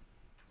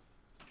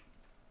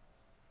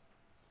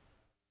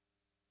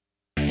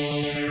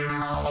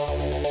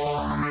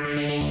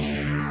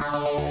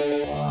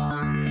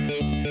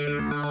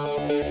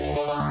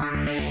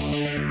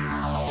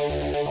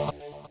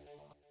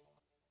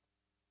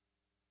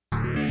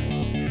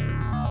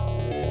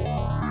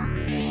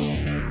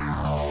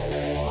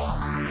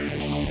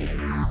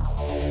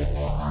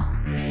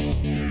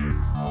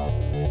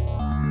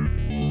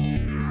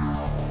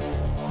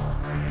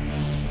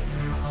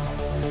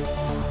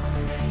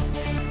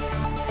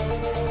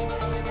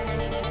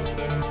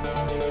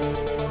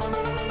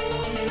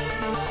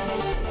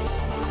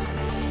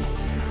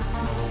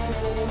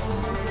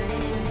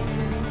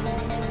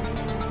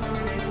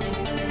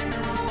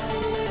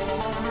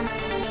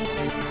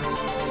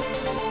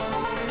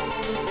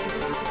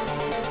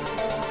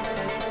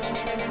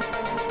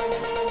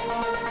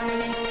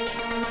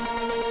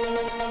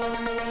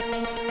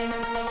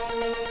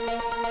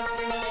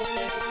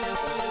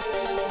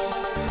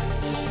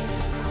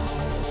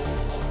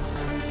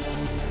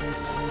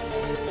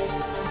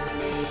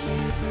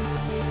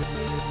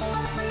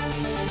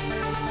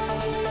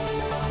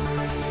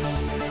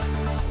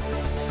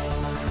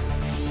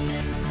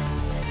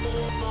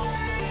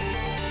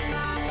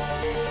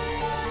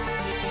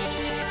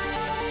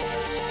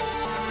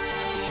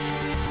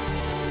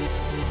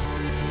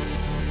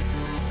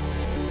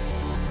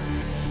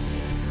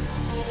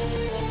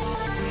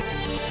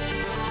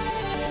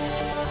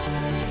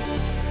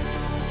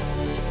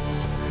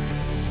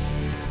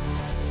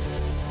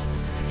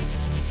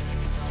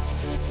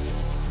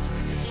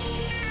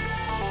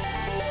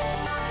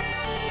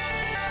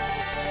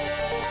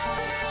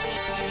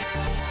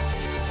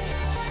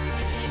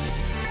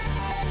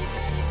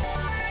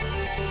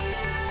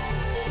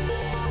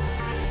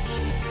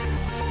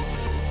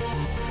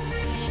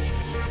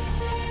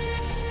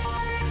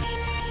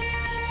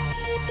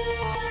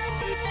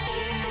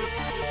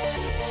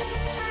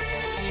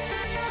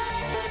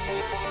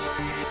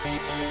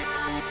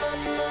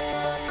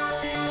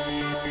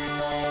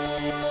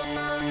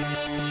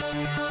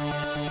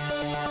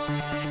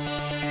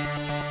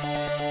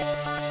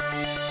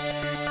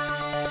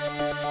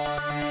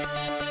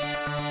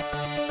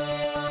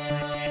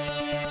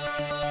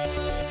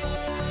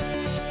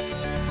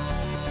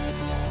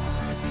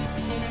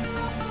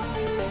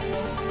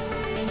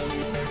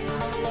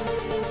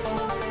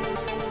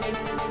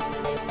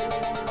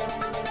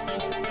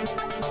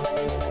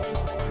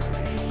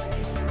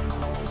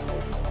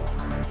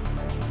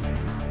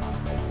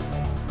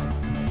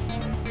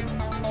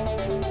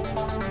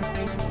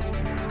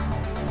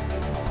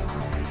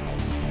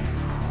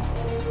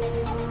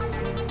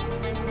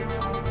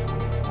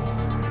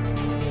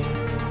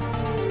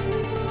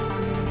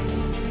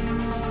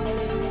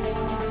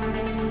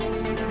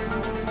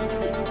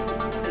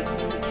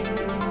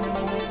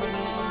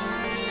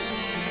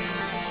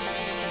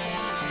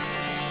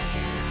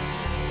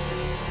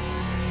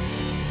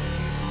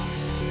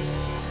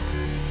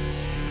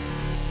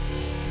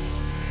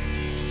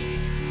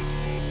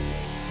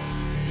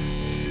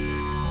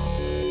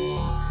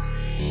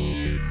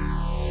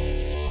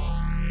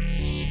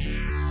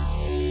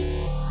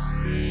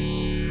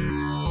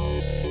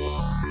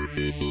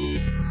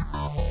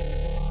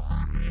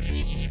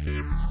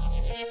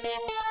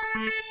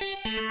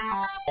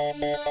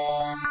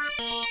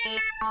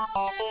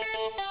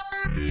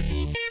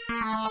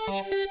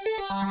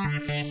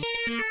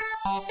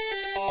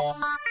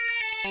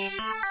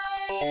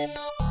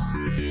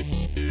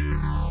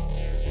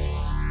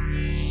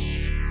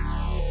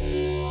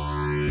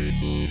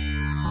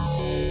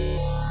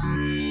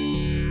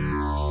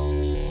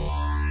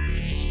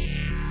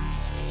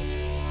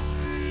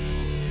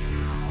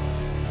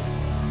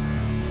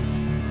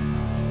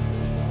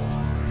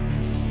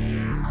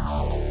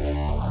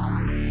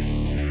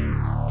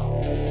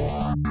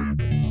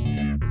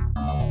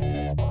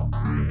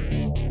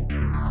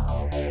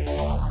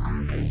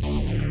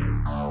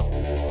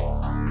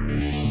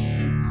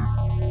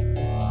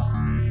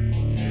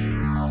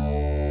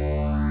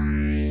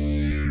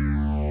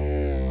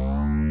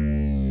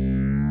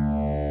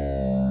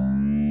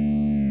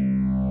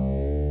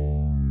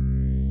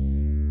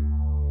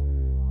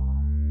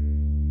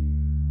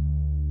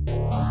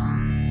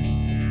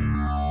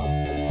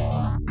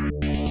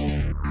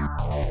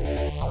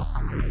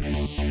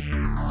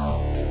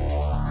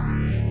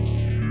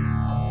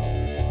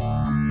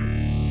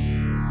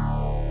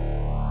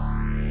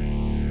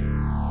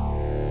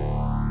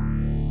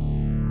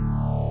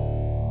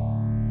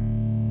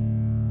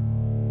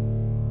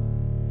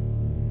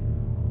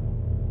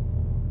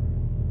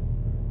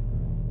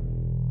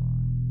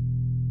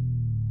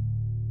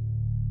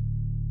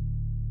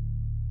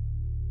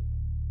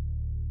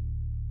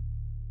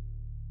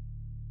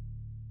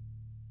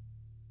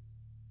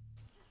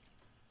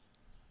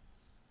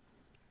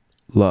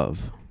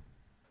 Love.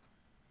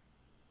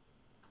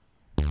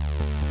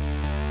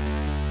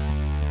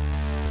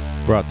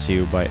 Brought to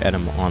you by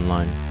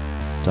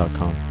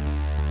enemonline.com.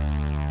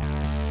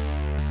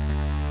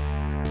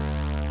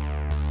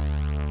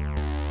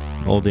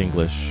 Old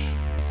English,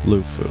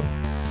 Lufu.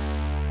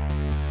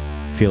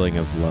 Feeling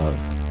of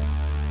love.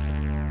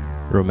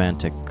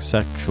 Romantic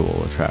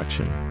sexual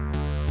attraction.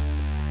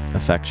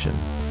 Affection.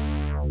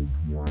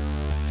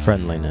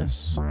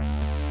 Friendliness.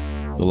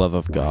 The love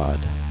of God.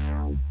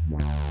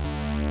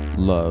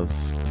 Love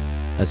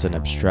as an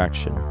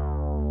abstraction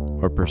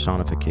or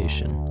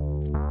personification.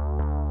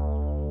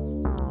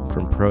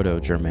 From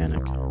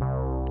Proto-Germanic,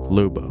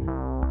 Lubo.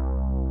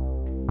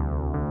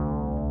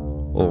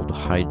 Old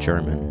High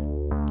German,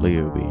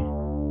 Liubi.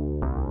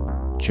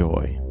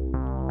 Joy.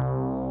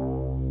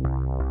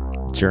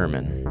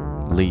 German,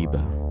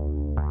 Liebe.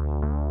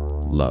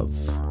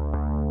 Love.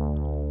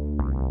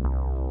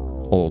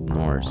 Old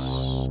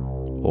Norse,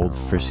 Old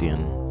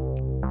Frisian,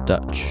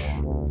 Dutch.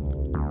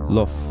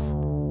 Lof.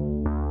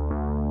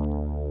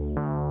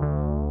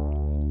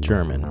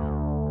 German,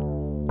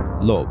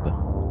 Lob.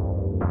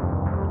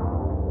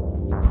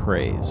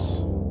 Praise.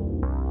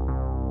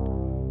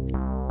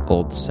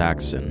 Old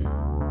Saxon,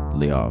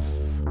 Leof.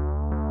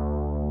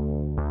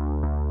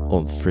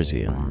 Old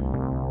Frisian,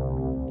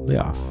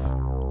 Leof.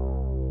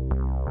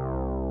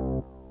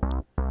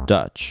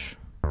 Dutch,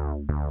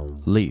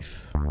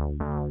 Leaf.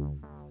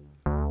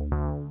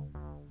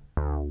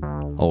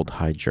 Old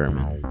High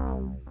German,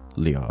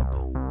 Liob.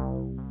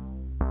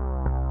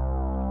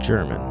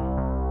 German,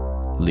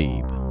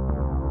 Lieb.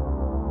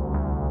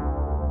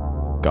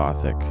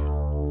 Gothic,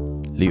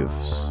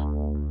 Liufs.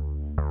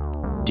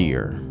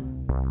 Dear,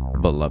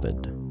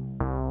 beloved.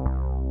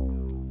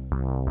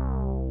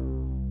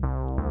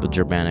 The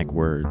Germanic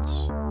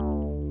words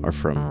are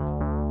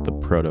from the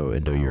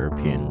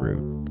Proto-Indo-European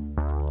root,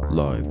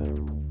 Loib.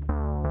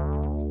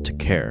 To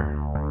care,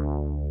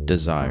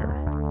 desire,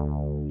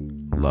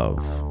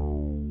 love.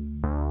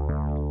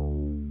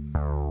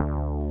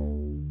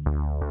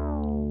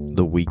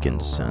 The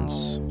weakened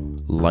sense,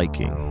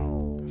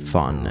 liking,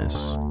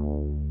 fondness,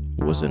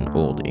 was in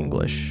Old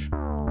English,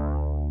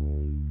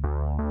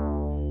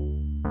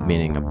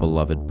 meaning a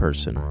beloved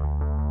person,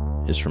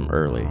 is from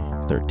early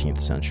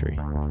 13th century.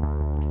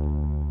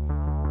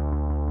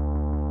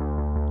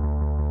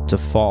 To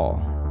fall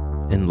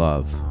in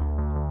love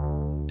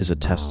is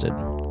attested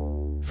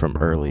from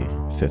early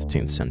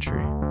 15th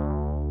century.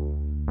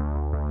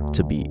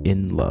 To be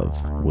in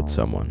love with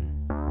someone,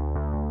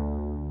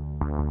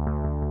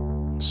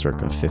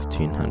 circa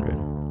 1500.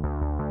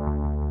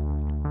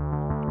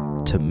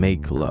 To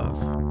make love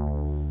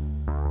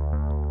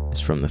is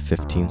from the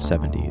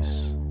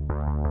 1570s,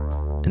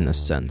 in the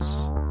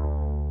sense,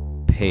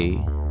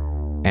 pay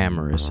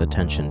amorous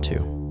attention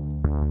to,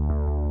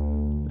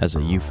 as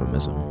a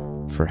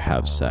euphemism for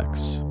have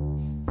sex.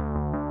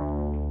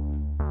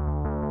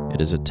 It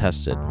is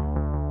attested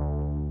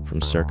from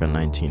circa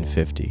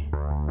 1950.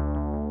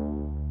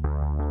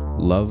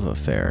 Love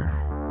affair,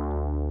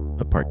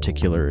 a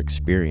particular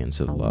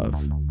experience of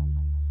love,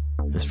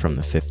 is from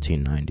the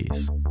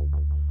 1590s.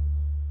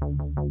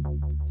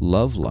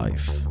 Love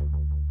life,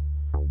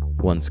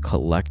 one's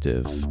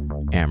collective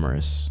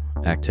amorous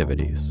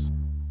activities,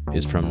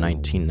 is from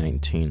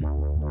 1919,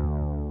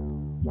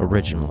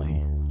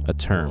 originally a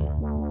term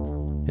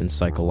in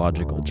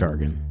psychological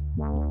jargon.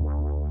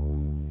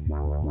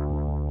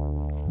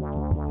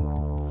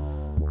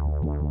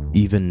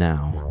 Even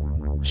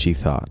now, she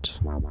thought,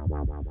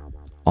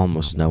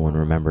 almost no one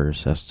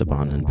remembers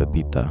Esteban and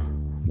Pepita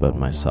but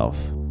myself.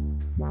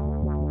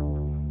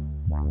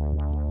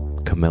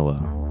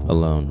 Camilla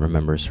alone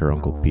remembers her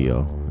Uncle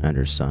Pio and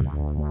her son,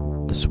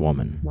 this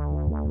woman,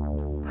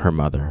 her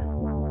mother.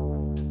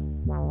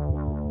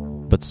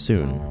 But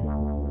soon,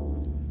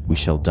 we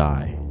shall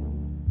die,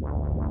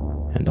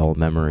 and all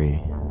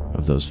memory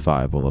of those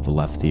five will have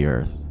left the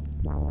earth,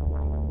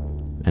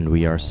 and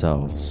we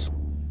ourselves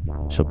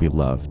shall be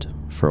loved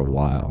for a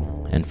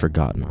while and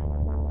forgotten.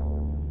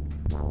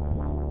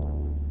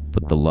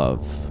 But the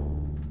love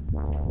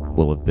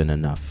will have been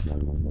enough.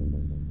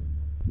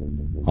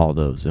 All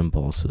those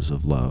impulses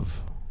of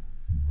love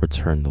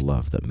return the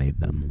love that made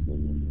them.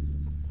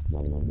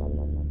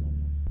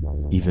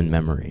 Even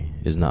memory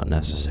is not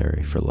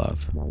necessary for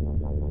love.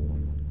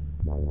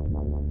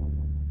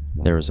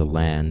 There is a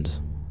land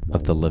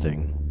of the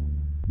living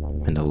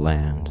and a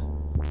land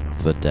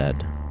of the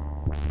dead.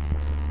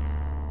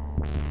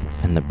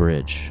 And the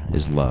bridge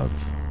is love,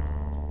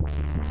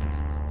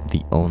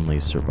 the only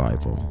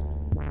survival,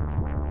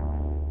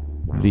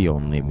 the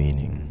only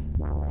meaning.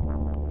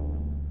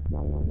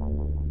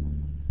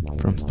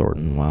 From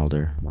Thornton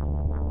Wilder,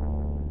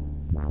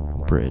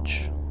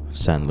 Bridge of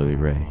San Luis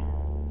Rey,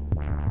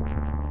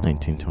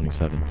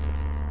 1927.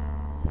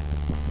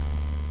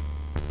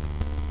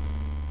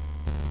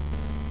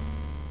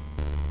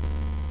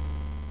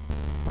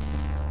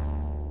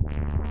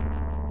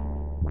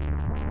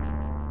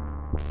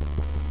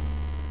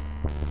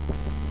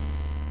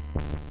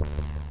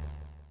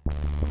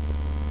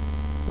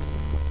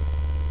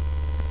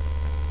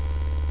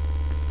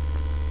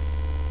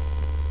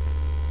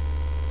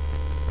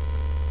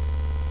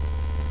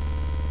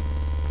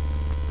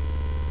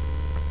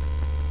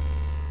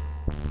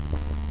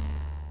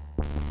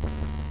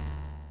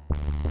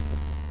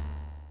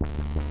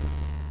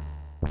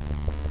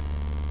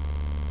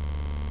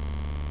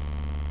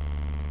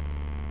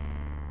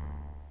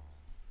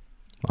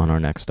 On our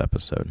next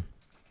episode,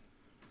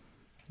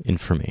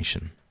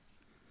 information,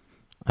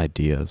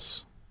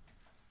 ideas,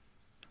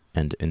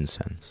 and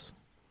incense.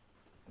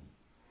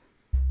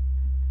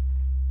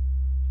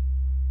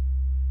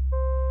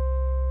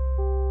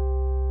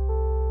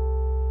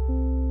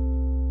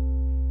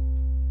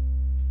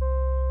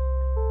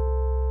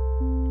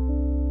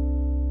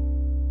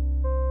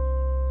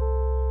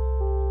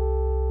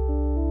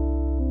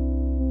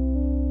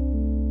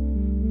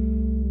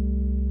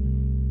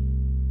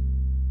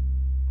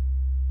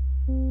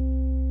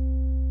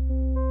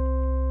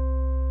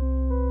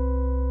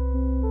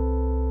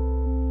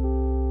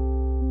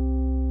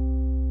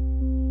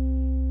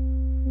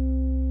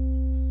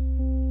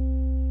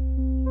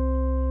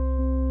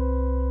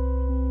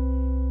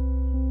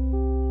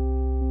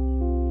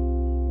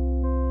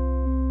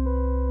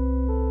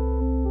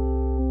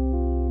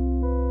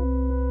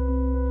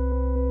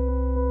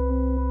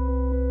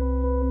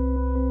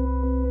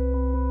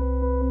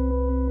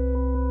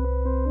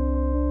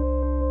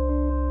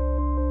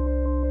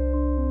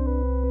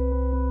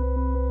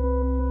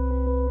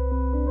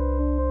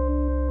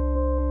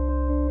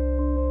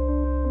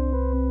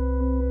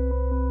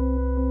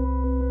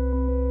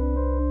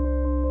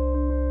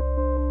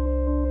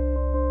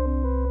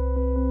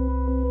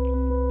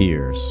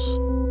 Ears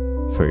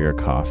for your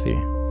coffee,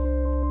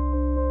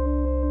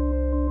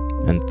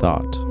 and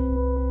thought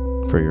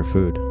for your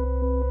food.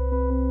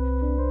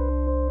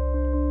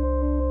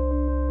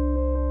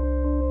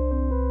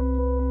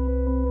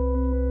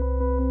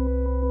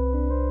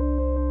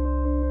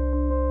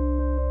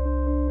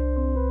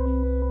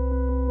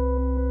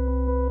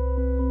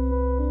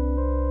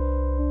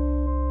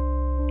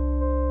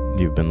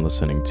 You've been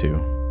listening to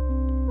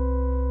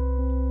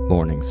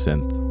Morning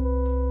Synth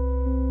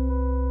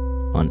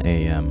on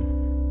AM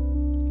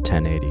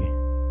 1080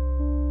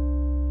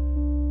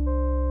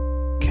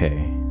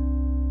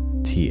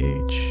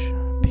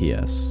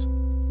 KTHPS.